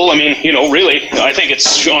it's cool. I mean, really, I think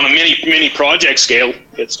it's on a mini project scale.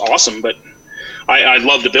 It's awesome, but I'd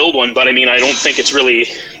love to build one, but I mean, I don't think it's really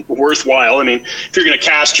worthwhile. I mean, if you're going to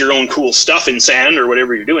cast your own cool stuff in sand or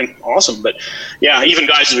whatever you're doing, awesome. But yeah, even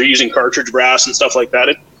guys that are using cartridge brass and stuff like that,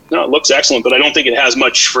 it looks excellent, but I don't think it has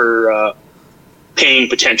much for paying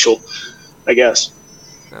potential, I guess.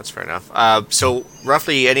 That's fair enough. So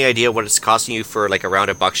roughly any idea what it's costing you for like a round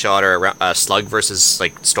of buckshot or a slug versus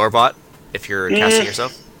like store-bought if you're casting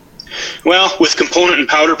yourself? Well, with component and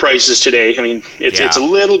powder prices today, I mean, it's a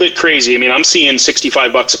little bit crazy. I mean, I'm seeing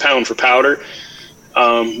 $65 a pound for powder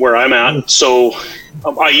where I'm at. So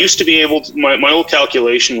I used to be able to, my old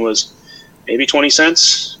calculation was maybe 20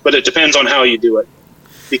 cents, but it depends on how you do it.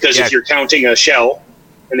 Because if you're counting a shell,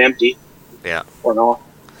 an empty, or not.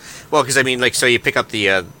 Well, because I mean, like, so you pick up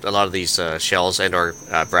a lot of these shells and or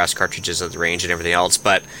brass cartridges at the range and everything else,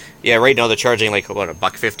 but yeah, right now they're charging like about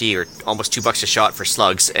 $1.50 or almost $2 a shot for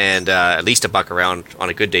slugs, and at least $1 around on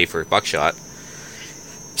a good day for buckshot.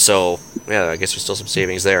 So yeah, I guess there's still some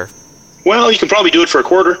savings there. Well, you can probably do it for a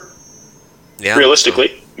quarter. Yeah.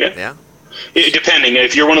 Realistically, yeah. Depending,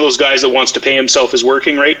 if you're one of those guys that wants to pay himself his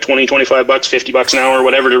working rate, $20, $25, $50 an hour,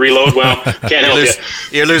 whatever to reload, well, can't help you.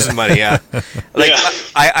 You're losing money, yeah.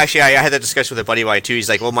 I had that discussion with a buddy of mine too. He's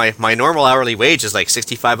like, well, my normal hourly wage is like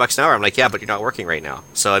 $65 an hour. I'm like, yeah, but you're not working right now.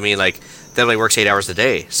 So I mean, like, that only works 8 hours a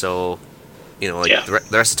day. So, the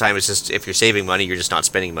rest of the time it's just, if you're saving money, you're just not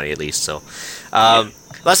spending money at least. So,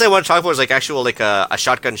 last thing I want to talk about is like actual like a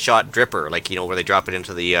shotgun shot dripper, like where they drop it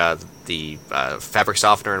into the fabric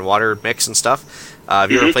softener and water mix and stuff.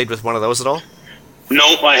 Have you ever played with one of those at all? No,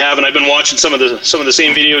 I haven't. I've been watching some of the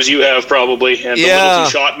same videos you have probably, and the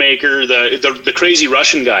Littleton shot maker, the crazy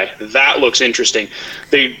Russian guy. That looks interesting.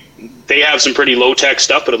 They have some pretty low tech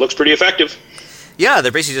stuff, but it looks pretty effective. Yeah,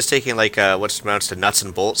 they're basically just taking like what amounts to nuts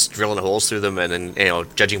and bolts, drilling holes through them, and then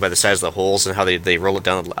judging by the size of the holes and how they roll it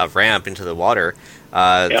down a ramp into the water,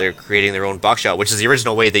 they're creating their own buckshot, which is the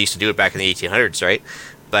original way they used to do it back in the 1800s, right?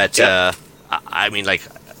 But I mean, like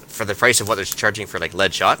for the price of what they're charging for like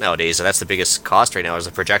lead shot nowadays, and that's the biggest cost right now is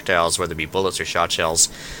the projectiles, whether it be bullets or shot shells.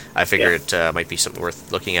 I figure it might be something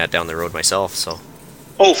worth looking at down the road myself. So.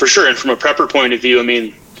 Oh, for sure. And from a prepper point of view, I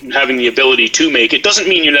mean, having the ability to make it doesn't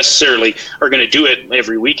mean you necessarily are going to do it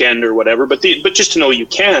every weekend or whatever, but just to know you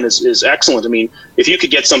can is excellent. I mean, if you could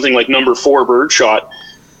get something like number 4 birdshot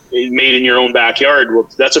made in your own backyard, well,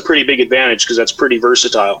 that's a pretty big advantage because that's pretty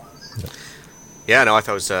versatile. Yeah, no, I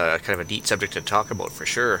thought it was kind of a neat subject to talk about for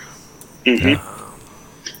sure. Mm-hmm. Yeah.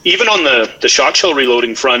 Even on the shot shell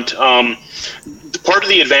reloading front, part of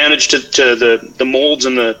the advantage to the molds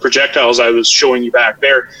and the projectiles I was showing you back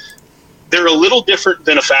there, they're a little different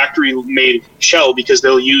than a factory-made shell because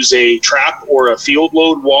they'll use a trap or a field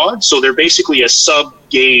load wad. So they're basically a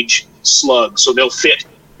sub-gauge slug. So they'll fit,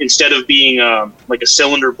 instead of being like a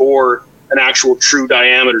cylinder bore, an actual true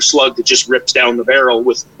diameter slug that just rips down the barrel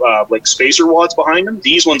with like spacer wads behind them.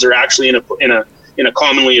 These ones are actually in a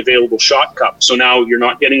commonly available shot cup. So now you're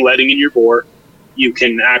not getting leading in your bore. You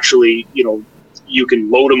can actually, you can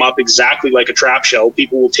load them up exactly like a trap shell.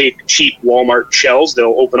 People will take cheap Walmart shells.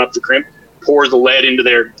 They'll open up the crimp, pour the lead into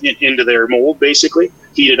their mold, basically,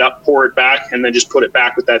 heat it up, pour it back, and then just put it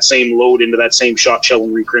back with that same load into that same shot shell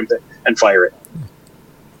and recrimp it and fire it.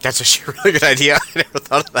 That's a really good idea. I never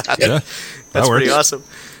thought of that. Yeah, that's pretty awesome.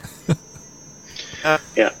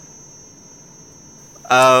 Yeah.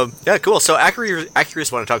 Yeah, cool. So,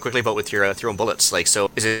 Accurus want to talk quickly about with your own bullets. Like, so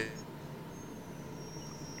is it?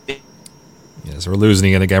 Yes, we're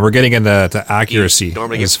losing it again. We're getting into accuracy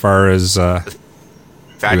as far as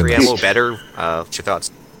factory ammo better. What's your thoughts?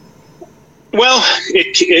 Well,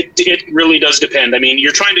 it really does depend. I mean,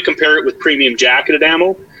 you're trying to compare it with premium jacketed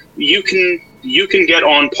ammo. You can get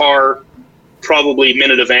on par, probably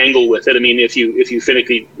minute of angle with it. I mean, if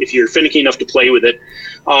you're finicky enough to play with it.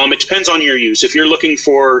 It depends on your use. If you're looking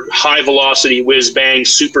for high velocity, whiz bang,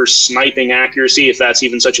 super sniping accuracy, if that's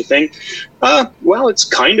even such a thing, well, it's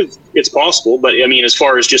possible. But I mean, as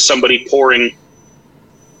far as just somebody pouring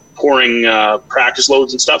practice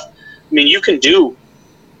loads and stuff, I mean, you can do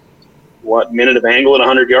minute of angle at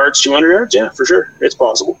 100 yards, 200 yards. Yeah, for sure, it's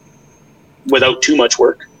possible without too much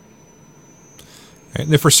work.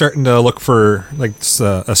 And if we're starting to look for like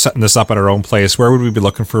setting this up at our own place, where would we be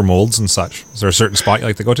looking for molds and such? Is there a certain spot you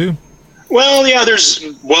like to go to? Well, yeah, there's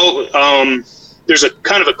a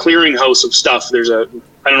kind of a clearinghouse of stuff. I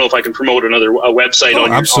don't know if I can promote a website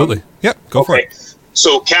on your... Absolutely. Yep, go for it.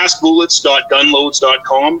 So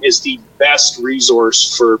castbullets.gunloads.com is the best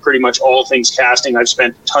resource for pretty much all things casting. I've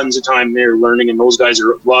spent tons of time there learning, and those guys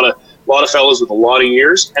are a lot of fellows with a lot of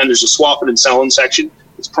years. And there's a swapping and selling section.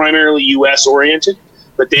 It's primarily U.S. oriented,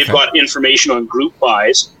 but they've got information on group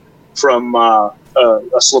buys from a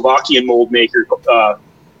Slovakian mold maker. The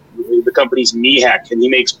company's Mihek, and he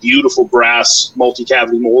makes beautiful brass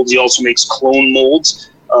multi-cavity molds. He also makes clone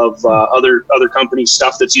molds of other companies'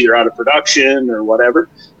 stuff that's either out of production or whatever,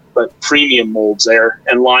 but premium molds there.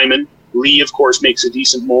 And Lyman, Lee, of course, makes a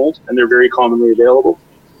decent mold, and they're very commonly available.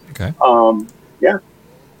 Okay. Yeah.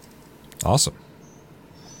 Awesome.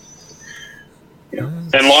 Yeah.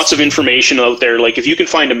 And lots of information out there. Like if you can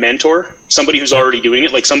find a mentor, somebody who's already doing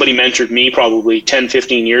it, like somebody mentored me probably 10,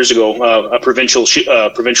 15 years ago, a provincial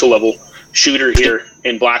level shooter here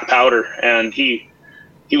in Black Powder. And he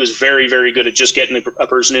was very, very good at just getting a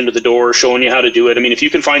person into the door, showing you how to do it. I mean, if you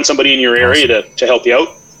can find somebody in your area to help you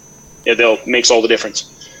out, makes all the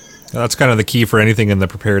difference. That's kind of the key for anything in the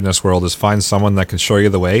preparedness world is find someone that can show you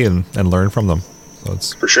the way and learn from them. So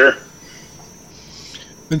it's for sure.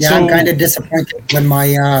 Yeah, I'm kind of disappointed when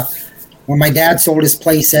my dad sold his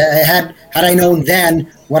place. Had I known then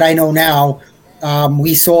what I know now,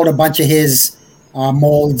 we sold a bunch of his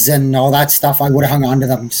molds and all that stuff. I would have hung on to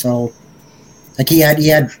them. So, like he had,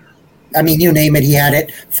 I mean, you name it, he had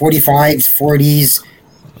it. 45s, 40s,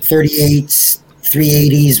 38s,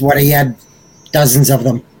 380s. He had dozens of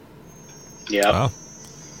them. Yeah. Wow.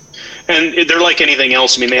 And they're like anything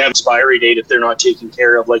else. I mean, they have expiry date if they're not taken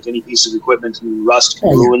care of, like any piece of equipment, and rust can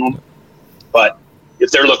ruin them. But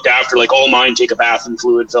if they're looked after, like all mine take a bath in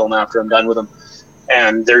fluid film after I'm done with them.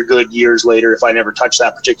 And they're good years later if I never touch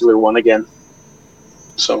that particular one again.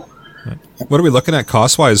 So. What are we looking at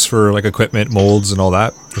cost-wise for like equipment, molds, and all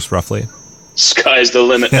that, just roughly? Sky's the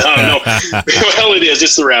limit. No. Well, it is.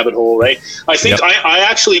 It's the rabbit hole, right? I think I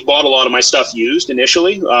actually bought a lot of my stuff used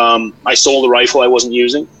initially. I sold a rifle I wasn't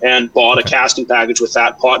using and bought a casting package with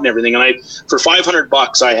that pot and everything. And for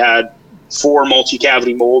 $500, I had 4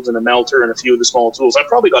 multi-cavity molds and a melter and a few of the small tools. I've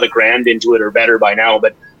probably got $1,000 into it or better by now,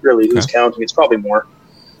 but really, who's counting? It's probably more.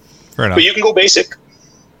 Fair enough. But you can go basic.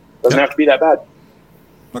 Doesn't have to be that bad.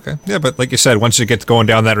 Okay. Yeah, but like you said, once you get going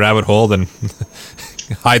down that rabbit hole, then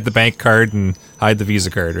hide the bank card and hide the Visa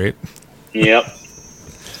card, right? Yep.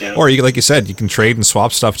 Yeah. Or you, like you said, you can trade and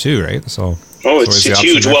swap stuff too, right? So. It's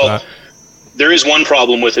huge. Well, there is one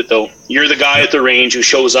problem with it though. You're the guy at the range who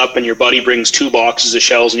shows up, and your buddy brings 2 boxes of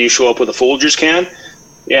shells, and you show up with a Folgers can.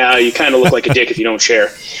 Yeah, you kind of look like a dick if you don't share.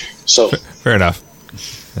 So. Fair enough.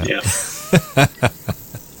 Yeah.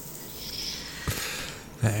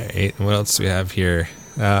 All right. What else do we have here?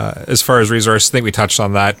 As far as resources, I think we touched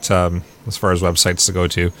on that. As far as websites to go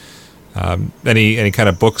to, any kind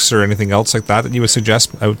of books or anything else like that you would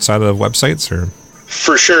suggest outside of websites, or?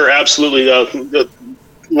 For sure, absolutely. The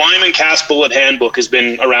Lyman Cast Bullet Handbook has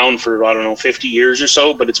been around for 50 years or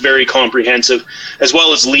so, but it's very comprehensive, as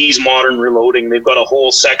well as Lee's Modern Reloading. They've got a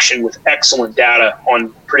whole section with excellent data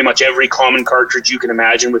on pretty much every common cartridge you can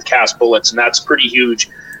imagine with cast bullets, and that's pretty huge.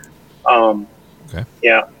 Okay.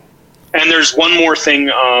 Yeah. And there's one more thing.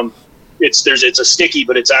 It's a sticky,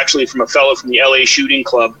 but it's actually from a fellow from the LA Shooting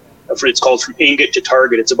Club. It's called From Ingot to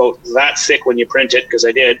Target. It's about that thick when you print it, because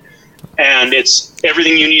I did. And it's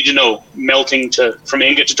everything you need to know, from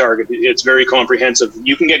ingot to target. It's very comprehensive.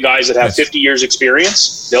 You can get guys that have 50 years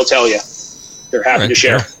experience. They'll tell you. They're happy to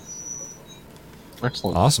share.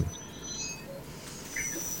 Excellent. Awesome.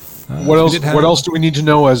 What else do we need to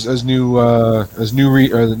know as new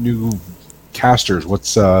casters?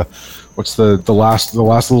 What's the last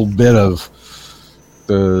little bit of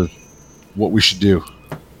what we should do?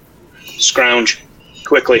 Scrounge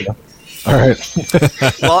quickly. Yeah. All right.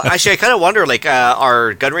 Well, actually, I kind of wonder,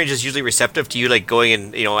 are gun ranges usually receptive to you, going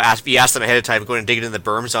and, you ask them ahead of time, going and digging in the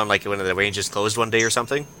berms on, when the range is closed one day or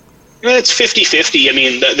something? It's 50-50. I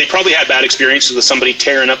mean, they probably had bad experiences with somebody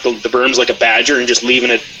tearing up the berms like a badger and just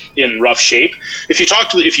leaving it in rough shape. If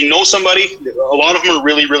you know somebody, a lot of them are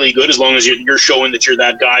really, really good, as long as you're showing that you're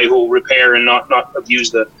that guy who will repair and not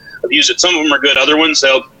abuse it. Some of them are good. Other ones,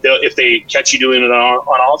 they'll if they catch you doing it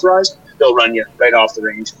unauthorized, they'll run you right off the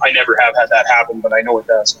range. I never have had that happen, but I know it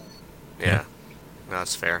does. Yeah, no,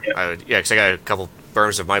 that's fair. Yeah, because I got a couple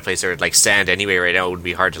berms of my place that are sand anyway right now. It would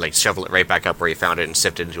be hard to shovel it right back up where you found it and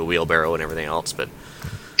sift it into a wheelbarrow and everything else. But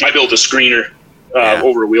I built a screener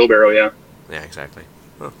over a wheelbarrow. Yeah. Yeah, exactly.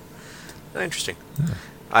 Oh, interesting. Yeah.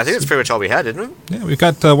 I think that's pretty much all we had, didn't we? Yeah, we've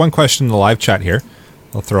got one question in the live chat here.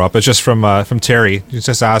 I'll throw up. It's just from Terry. He's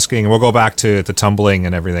just asking, and we'll go back to tumbling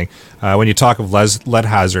and everything. When you talk of lead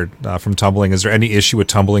hazard from tumbling, is there any issue with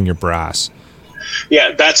tumbling your brass?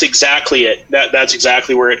 Yeah, that's exactly it. That's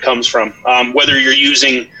exactly where it comes from. Whether you're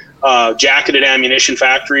using jacketed ammunition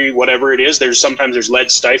factory, whatever it is, sometimes there's lead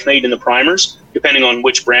stiphnate in the primers. Depending on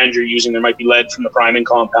which brand you're using, there might be lead from the priming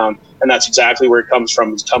compound, and that's exactly where it comes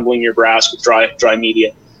from. Is tumbling your brass with dry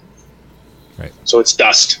media. Right. So it's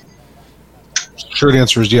dust. Short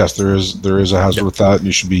answer is yes. There is a hazard with that, and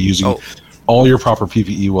you should be using all your proper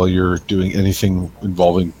PPE while you're doing anything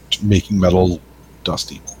involving making metal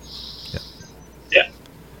dusty. Yeah.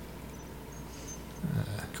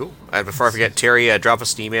 Cool. And before I forget, Terry, drop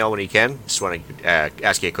us an email when you can. Just want to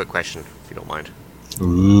ask you a quick question, if you don't mind.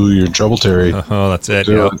 Ooh, you're in trouble, Terry. Oh, that's it.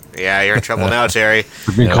 Yeah, you're in trouble now, Terry.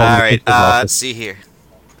 All right. Let's see here.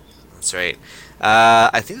 That's right.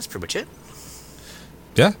 I think that's pretty much it.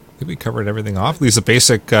 Yeah, I think we covered everything off. At least a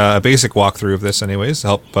basic walkthrough of this, anyways, to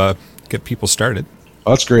help get people started.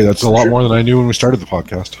 Oh, that's great. That's a lot more than I knew when we started the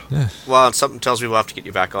podcast. Yeah. Well, something tells me we'll have to get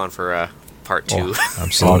you back on for part 2. Oh,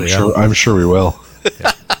 absolutely. I'm sure we will.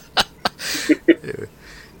 Yeah.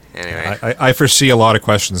 Anyway, I foresee a lot of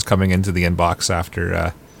questions coming into the inbox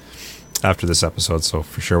after this episode, so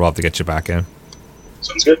for sure we'll have to get you back in.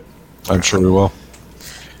 Sounds good. I'm sure we will.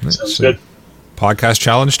 Sounds good. Podcast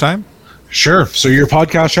challenge time? Sure. So your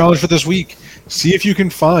podcast challenge for this week: see if you can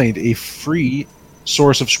find a free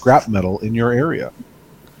source of scrap metal in your area.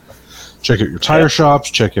 Check out your tire shops.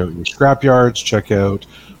 Check out your scrap yards. Check out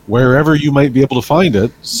wherever you might be able to find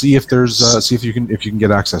it. See if there's see if you can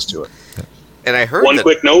get access to it. And I heard one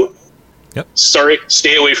quick note. Yep. Sorry,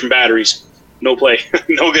 stay away from batteries. No play.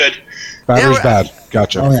 No good. Battery's bad.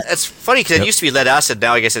 Gotcha. Oh, yeah. It's funny because it used to be lead acid.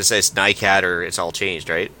 Now I guess it's NiCad or it's all changed,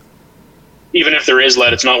 right? Even if there is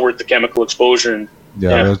lead, it's not worth the chemical exposure. And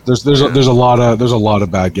there's a lot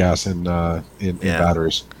of bad gas in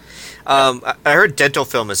batteries. I heard dental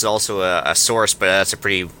film is also a source, but that's a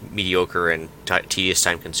pretty mediocre and tedious,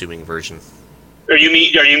 time-consuming version. Are you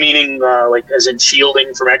meaning as in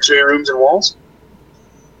shielding from X-ray rooms and walls?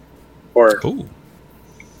 Or Ooh.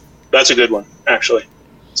 That's a good one, actually.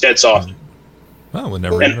 It's dead soft. Oh, we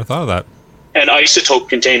never even thought of that. and isotope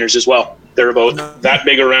containers as well. They're about that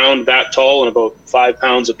big around, that tall, and about 5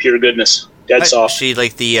 pounds of pure goodness. Dead soft. Actually,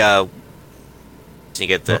 like the you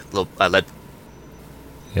get the little lead.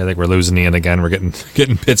 Yeah, I think we're losing Ian again. We're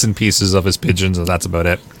getting bits and pieces of his pigeons, and that's about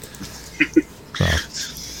it.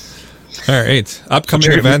 So. All right.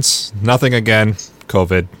 Upcoming events. Nothing again.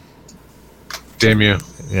 COVID. Damn you.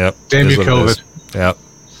 Yep. Damn is you, what it is. COVID. Yep.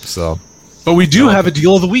 So. But we do have a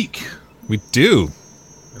deal of the week. We do.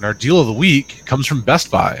 And our deal of the week comes from Best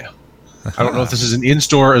Buy. I don't know if this is an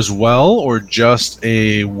in-store as well or just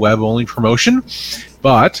a web-only promotion,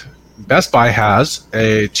 but Best Buy has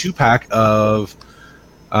a 2-pack of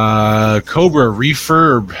Cobra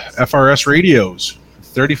Refurb FRS radios,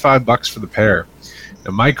 $35 for the pair.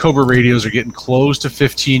 Now, my Cobra radios are getting close to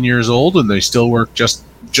 15 years old, and they still work just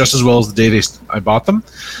as well as the day I bought them.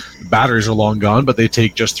 The batteries are long gone, but they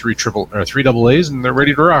take just three AA's, and they're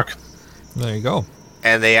ready to rock. There you go.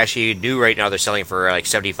 And they actually do right now. They're selling for like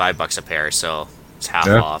 $75 a pair, so it's half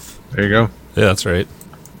off. There you go. Yeah, that's right.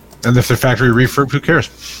 And if they're factory refurb, who cares?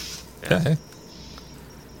 Yeah. Hey. All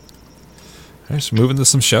right, so moving to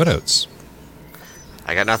some shout-outs.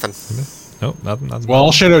 I got nothing. Nope, nothing. Well,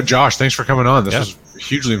 I'll shout out Josh. Thanks for coming on. This was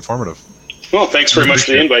hugely informative. Well, thanks very much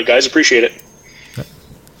for the invite, guys. Appreciate it. All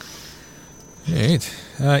right.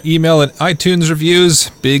 Email and iTunes reviews.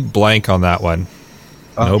 Big blank on that one.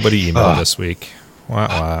 Nobody emailed this week. Wah,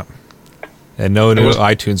 wah. And no new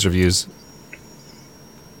iTunes reviews.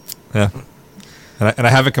 Yeah. And I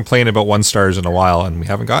haven't complained about 1 stars in a while, and we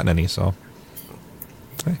haven't gotten any, so.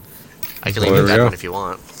 Okay. I can leave you that one if you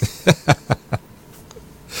want.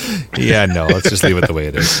 Yeah, no, let's just leave it the way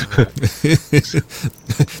it is.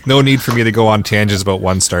 No need for me to go on tangents about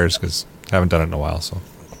 1 stars, because I haven't done it in a while, so.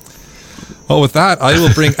 Well, with that, I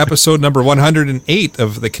will bring episode number 108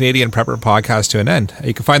 of the Canadian Prepper Podcast to an end.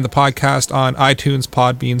 You can find the podcast on iTunes,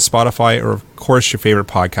 Podbean, Spotify, or, of course, your favorite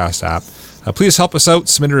podcast app. Please help us out.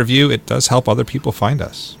 Submit a review. It does help other people find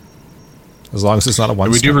us. As long as it's not a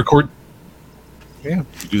 1 star. We do record... Yeah,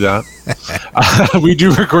 we do that. We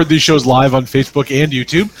do record these shows live on Facebook and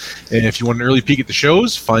YouTube. And if you want an early peek at the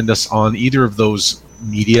shows, find us on either of those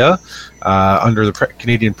media under the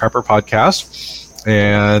Canadian Prepper Podcast.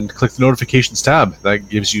 And click the notifications tab. That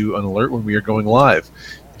gives you an alert when we are going live.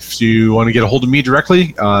 If you want to get a hold of me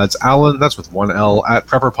directly, it's Alan, that's with 1 L, at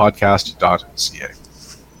prepperpodcast.ca.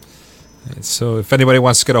 So if anybody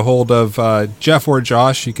wants to get a hold of Jeff or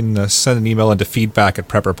Josh, you can send an email into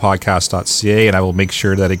feedback@prepperpodcast.ca, and I will make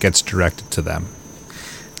sure that it gets directed to them.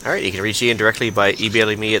 All right, you can reach Ian directly by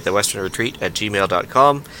emailing me at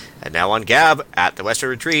thewesternretreat@gmail.com. And now on Gab, at The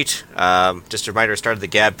Western Retreat. Just a reminder, I started the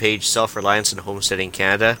Gab page, Self-Reliance and Homesteading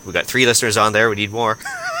Canada. We've got 3 listeners on there. We need more.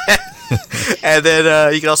 And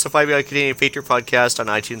then you can also find me on Canadian Patriot Podcast on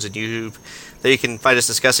iTunes and YouTube. There you can find us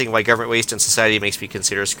discussing why government waste in society makes me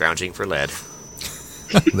consider scrounging for lead.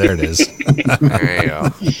 There it is. There you go.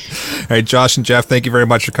 All right, Josh and Jeff, thank you very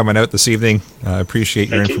much for coming out this evening. I appreciate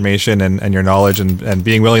your information and your knowledge, and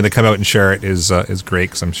being willing to come out and share it is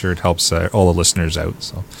great, because I'm sure it helps all the listeners out.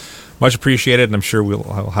 So much appreciated, and I'm sure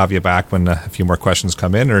we'll have you back when a few more questions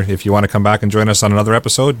come in, or if you want to come back and join us on another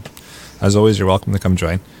episode, as always, you're welcome to come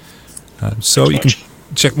join. So you can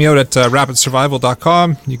check me out at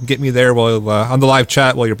rapidsurvival.com. You can get me there while on the live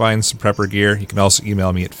chat while you're buying some prepper gear. You can also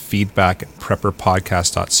email me at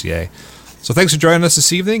feedback@prepperpodcast.ca. So thanks for joining us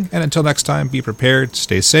this evening, and until next time, be prepared,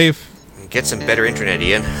 stay safe. Get some better internet,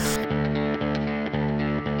 Ian.